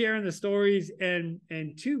one, sharing the stories, and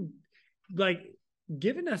two, like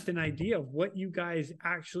giving us an idea of what you guys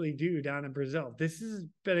actually do down in Brazil. This has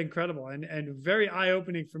been incredible and very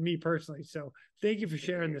eye-opening for me personally. So thank you for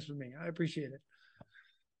sharing this with me. I appreciate it.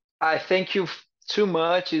 I thank you too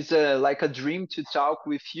much. It's like a dream to talk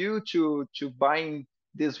with you, to bind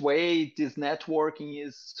this way. This networking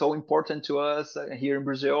is so important to us here in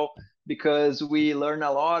Brazil because we learn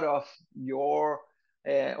a lot of your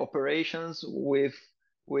operations with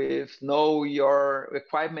know your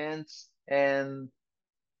requirements and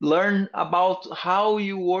learn about how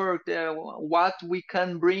you work, what we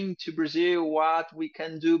can bring to Brazil, what we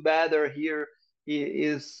can do better here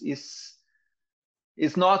is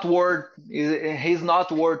not word he's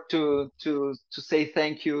not word to say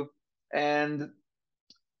thank you. And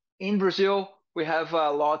in Brazil we have a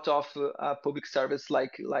lot of public service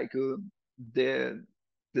like the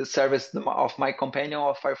the service of my companion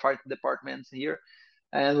of firefighting departments here,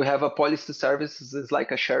 and we have a police service. It's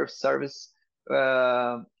like a sheriff's service,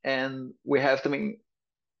 and we have the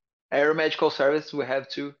air medical service we have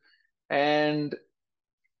too. And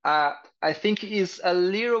uh, I think is a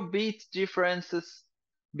little bit differences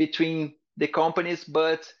between the companies,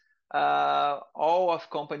 but all of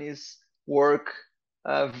companies work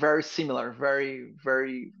very similar,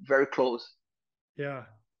 very close. Yeah,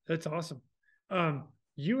 that's awesome.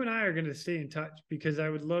 You and I are going to stay in touch because I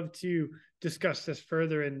would love to discuss this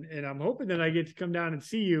further, and I'm hoping that I get to come down and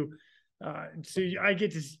see you. So I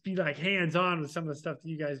get to be like hands on with some of the stuff that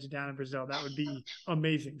you guys do down in Brazil. That would be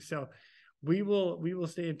amazing. So we will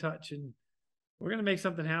stay in touch, and we're gonna make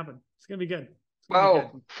something happen. It's gonna be good. It's gonna be good.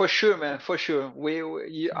 Well, for sure, man, for sure.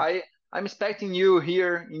 I'm expecting you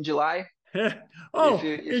here in July. If Oh, if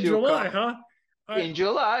in you July, come huh? I in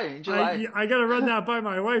July, I gotta run that by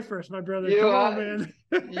my wife first, my brother. you Come on, are man.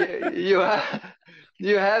 you have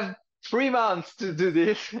you have 3 months to do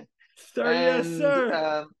this, Yes, and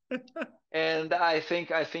sir. and I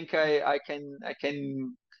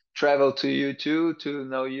can travel to you too to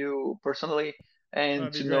know you personally and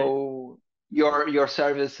That'd be to great. know your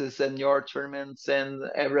services and your tournaments and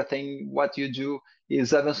everything what you do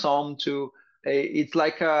is awesome to it's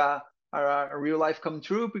like a real life come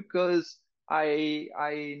true because I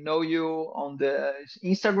know you on the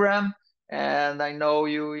Instagram and I know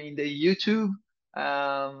you in the YouTube,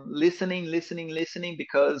 listening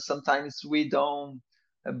because sometimes we don't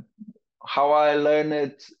uh, how I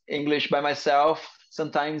learned English by myself.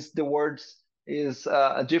 Sometimes the words is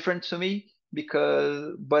different to me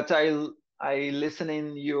because, but I listen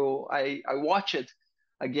in you. I watch it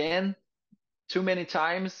again too many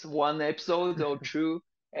times, one episode or two,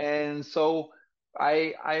 and so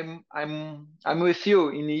I'm with you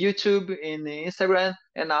in YouTube, in Instagram,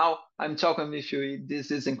 and now I'm talking with you.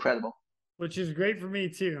 This is incredible. Which is great for me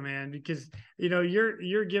too, man, because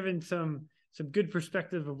you're giving some good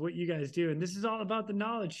perspective of what you guys do, and this is all about the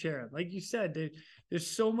knowledge share. Like you said, there's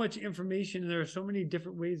so much information, and there are so many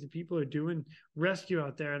different ways that people are doing rescue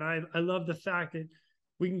out there, and I love the fact that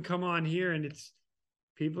we can come on here and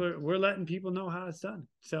we're letting people know how it's done.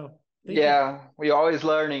 So thank you. Yeah, we always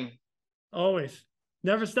learning, Always,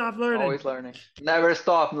 never stop learning. always learning. Never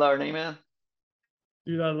stop learning, man.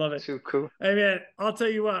 Dude, I love it. Too cool. Hey man, I'll tell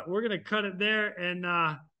you what, we're gonna cut it there, and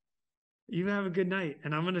you have a good night,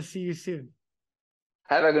 and I'm gonna see you soon.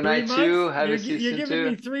 Have a good Three night months? too. Have a see you You're soon giving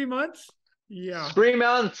too. me 3 months? Yeah. 3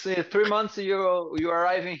 months. 3 months. You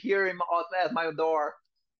arriving here at my door,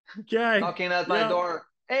 Okay. knocking at my Yeah. door.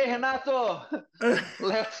 Hey Renato,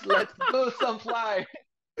 let's do some fly.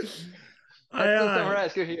 Let's do some I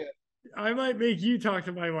rescue here. I might make you talk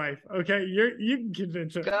to my wife. Okay, you can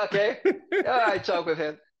convince her. Okay. Yeah, I talk with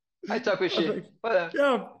him. I talk with she. Perfect. But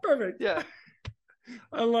Yeah, perfect. yeah,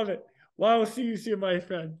 I love it. Well, I will see you soon, my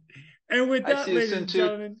friend. And with I that, see you ladies soon and too.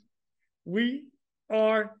 gentlemen, we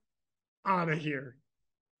are out of here.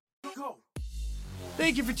 Go.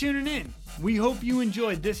 Thank you for tuning in. We hope you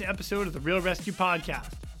enjoyed this episode of the Real Rescue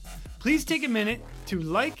Podcast. Please take a minute to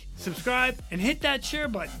like, subscribe, and hit that share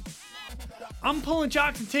button. I'm pulling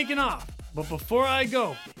chocks and taking off, but before I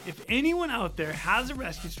go, if anyone out there has a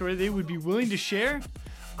rescue story they would be willing to share,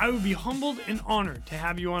 I would be humbled and honored to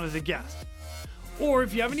have you on as a guest. Or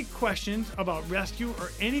if you have any questions about rescue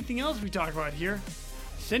or anything else we talk about here,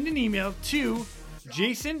 send an email to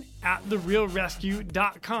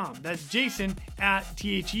jason@therealrescue.com. That's Jason at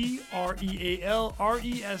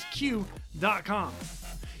TheRealresq.com.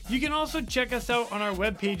 You can also check us out on our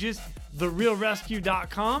web pages,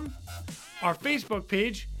 therealrescue.com, our Facebook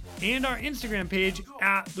page, and our Instagram page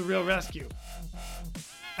 @TheRealRescue.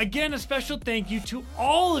 Again, a special thank you to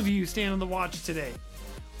all of you staying on the watch today.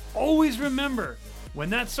 Always remember,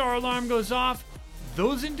 when that SAR alarm goes off,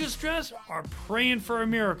 those in distress are praying for a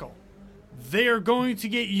miracle. They are going to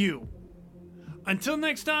get you. Until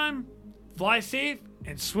next time, fly safe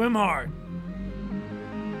and swim hard.